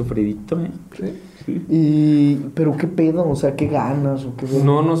 Verga, qué sufridito, Sí. Pero qué pedo, o sea, qué ganas o qué.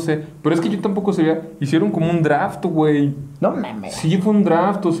 No sé. Pero es que yo tampoco sabía. Hicieron como un draft, güey. No mames. Sí, fue un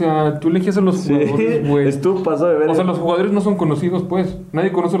draft. O sea, tú elegías a los jugadores, güey. Estuvo pasado de ver. O sea, los jugadores no son conocidos, pues.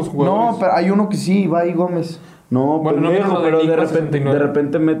 Nadie conoce a los jugadores. No, pero hay uno que sí, Ibai Gómez. No, Bueno, no pendejo, vieron lo de pero Nico de 69.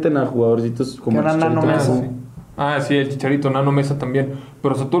 repente meten a jugadorcitos como Que eran Chicharito. Nano Mesa. Sí. Ah, sí, el Chicharito, Nano Mesa también.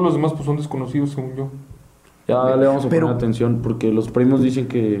 Pero o sea, todos los demás pues son desconocidos, según yo. Ya le vamos a Pero- poner atención porque los primos dicen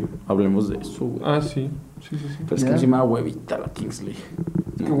que hablemos de eso, güey. Ah, sí. Sí. Pero es que Ya. encima da huevita la Kings League.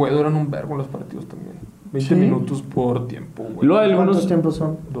 Es que, güey, duran un vergo los partidos también. 20 Sí. minutos por tiempo, güey. Luego hay ¿Cuántos algunos... tiempos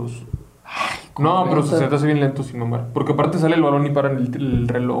son? 2. No, pero se te hace bien lento sin mamar. Porque aparte sale el balón y paran el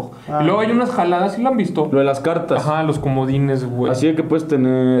reloj. Ah. Y luego hay unas jaladas, ¿sí lo han visto? Lo de las cartas. Ajá, los comodines, güey. Así de que puedes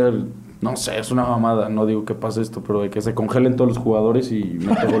tener... No sé, es una mamada. No digo que pase esto, pero de que se congelen todos los jugadores y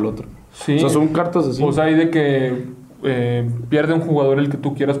mete gol otro. Sí. O sea, son cartas así. O sea, hay de que pierde un jugador el que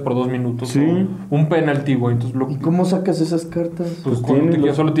tú quieras por 2 minutos. Sí. O un penalti, güey. Entonces, ¿Y cómo sacas esas cartas? pues tiene cuando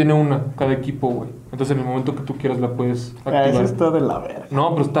los- solo tiene una, cada equipo, güey. Entonces, en el momento que tú quieras la puedes Ah, activar. eso está de la verga. No,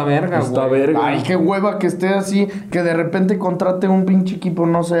 pero está verga, güey. Está verga. Ay, qué hueva que esté así, que de repente contrate un pinche equipo,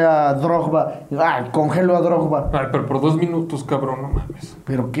 no sé, a Drogba. Ay, congelo a Drogba. Ay, pero por 2 minutos, cabrón, no mames.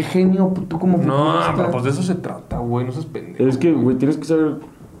 Pero qué genio, tú como No, futbolista. pero pues de eso se trata, güey. No seas pendejo. Es que, güey, tienes que saber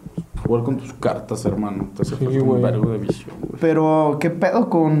jugar con tus cartas, hermano. Te hace Sí, falta un güey. vergo de visión, güey. Pero, ¿qué pedo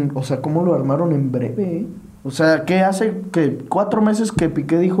con...? O sea, ¿cómo lo armaron en breve, eh? O sea, ¿qué hace? ¿Qué? 4 meses que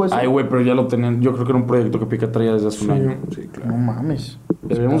Piqué dijo eso. Ay, güey, pero ya lo tenían. Yo creo que era un proyecto que Pica traía desde hace un año. Sí, claro. No mames.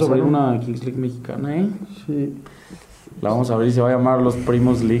 Deberíamos abrir Pasaron. una Kings League mexicana, ¿eh? Sí. La vamos a abrir y se va a llamar los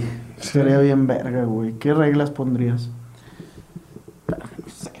Primos League. Sería bien verga, güey. ¿Qué reglas pondrías?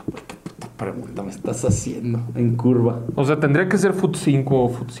 pregunta me estás haciendo en curva? O sea, tendría que ser Foot 5 o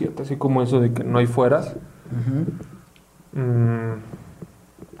Foot 7, así como eso de que no hay fueras.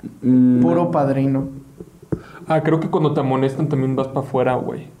 Puro padrino. Creo que cuando te amonestan también vas para afuera,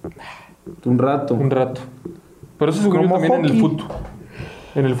 güey. Un rato. Pero eso seguro Como también hockey.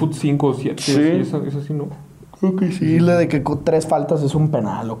 en el Foot 5 o 7. Sí. Eso sí, ¿no? Creo que sí. La de que con 3 faltas es un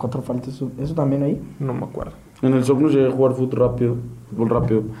penal o 4 faltas. ¿Eso también ahí? No me acuerdo. En el Soccer llegué a jugar fútbol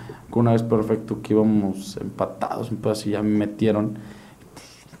rápido, con una vez perfecto que íbamos empatados, así ya me metieron.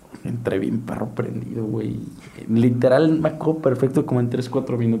 Entré bien perro prendido, güey. Literal, me acuerdo perfecto, como en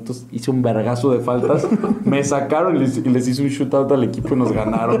 3-4 minutos hice un vergazo de faltas. Me sacaron y les hice un shootout al equipo y nos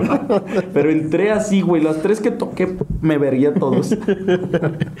ganaron. Pero entré así, güey. Las 3 que toqué, me vergué a todos.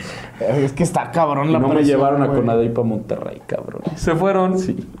 Es que está cabrón la No me presión, llevaron a güey. Conadey para Monterrey, cabrón. ¿Se fueron?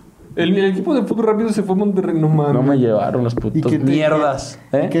 Sí. El equipo de fútbol rápido se fue a Monterrey, no mames. No me llevaron los Y putos que te- mierdas.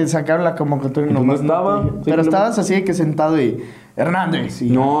 Que sacaron la convocatoria y Pues nomás no estaba. te- Pero Simplemente- estabas así de que sentado y... Hernández. Y...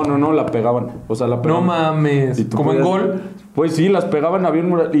 No, la pegaban. O sea, la No pegaban. mames. Y tú Como en podías- gol. Pues sí, las pegaban, había un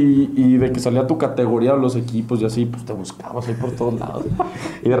mural y de que salía tu categoría o los equipos y así, pues te buscabas ahí por todos lados.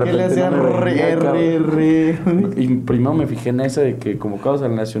 Y de Que repente le hacían no me veía, cabrón. Y primero me fijé en ese de que convocados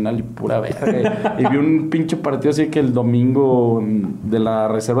al Nacional y pura verga. Y vi un pinche partido así que el domingo de la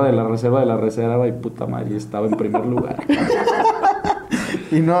reserva y puta madre, estaba en primer lugar.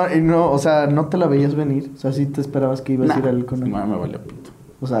 Y no, o sea, no te la veías venir. O sea, sí te esperabas que ibas a ir al con él. No, me valió pito.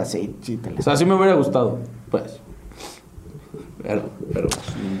 O sea, sí te la... O sea, sí me hubiera gustado, pues. Pero pues,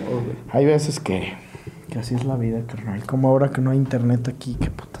 ni modo, güey. Hay veces que así es la vida, carnal. Como ahora que no hay internet aquí,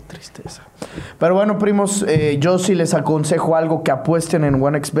 qué puta tristeza. Pero bueno, primos, yo sí les aconsejo algo, que apuesten en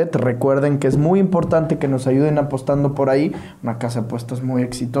OneXBet. Recuerden que es muy importante que nos ayuden apostando por ahí. Una casa de apuestas muy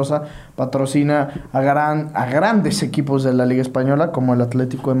exitosa. Patrocina a grandes equipos de la Liga Española, como el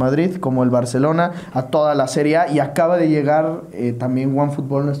Atlético de Madrid, como el Barcelona, a toda la Serie A. Y acaba de llegar también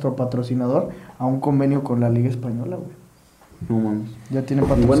OneFootball, nuestro patrocinador, a un convenio con la Liga Española, güey. No mames. Ya tiene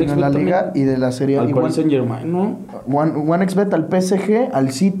patrocinio en la OneXBet Liga también. y de la Serie A. Al Igual- Paris Saint-Germain, ¿no? OneXBet al PSG,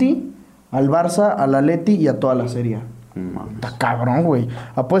 al City, al Barça, al Atleti y a toda la Serie A. No mames. Está cabrón, güey.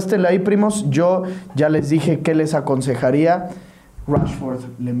 Apuéstenle ahí, primos. Yo ya les dije que les aconsejaría. Rashford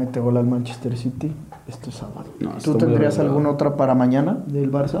le mete gol al Manchester City este sábado. No, está ¿Tú muy tendrías arreglado. alguna otra para mañana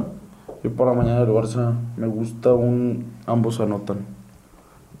del Barça? Yo para mañana del Barça me gusta ambos anotan.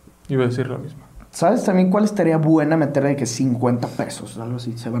 Iba a decir lo mismo. ¿Sabes también cuál estaría buena meter de que 50 pesos? Algo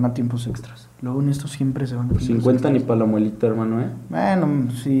así. Se van a tiempos extras. Luego en esto siempre se van a tiempos 50 ni extras. para la muelita, hermano, ¿eh?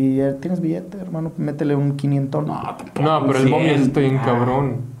 Bueno, si tienes billete, hermano, métele un 500. No, pero el momio está bien Ah.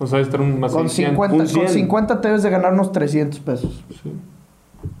 cabrón. O sea, estar un más Con 100. 50, Un con 100. 50 te debes de ganar unos 300 pesos. Sí.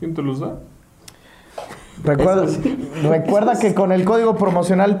 ¿Quién te los da? Recuerda que con el código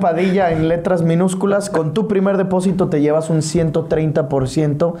promocional Padilla en letras minúsculas, con tu primer depósito te llevas un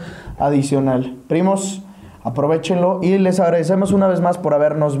 130% adicional. Primos, aprovechenlo y les agradecemos una vez más por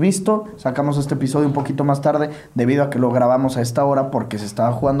habernos visto. Sacamos este episodio un poquito más tarde debido a que lo grabamos a esta hora porque se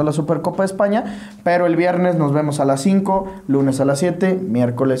estaba jugando la Supercopa de España. Pero el viernes nos vemos a las 5, lunes a las 7,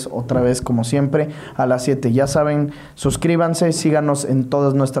 miércoles otra vez como siempre a las 7. Ya saben, suscríbanse, síganos en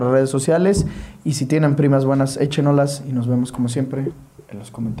todas nuestras redes sociales y si tienen primas buenas, échenolas y nos vemos como siempre en los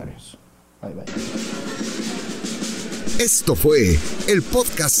comentarios. Bye bye. Esto fue el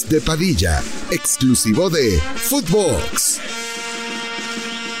podcast de Padilla, exclusivo de Footbox.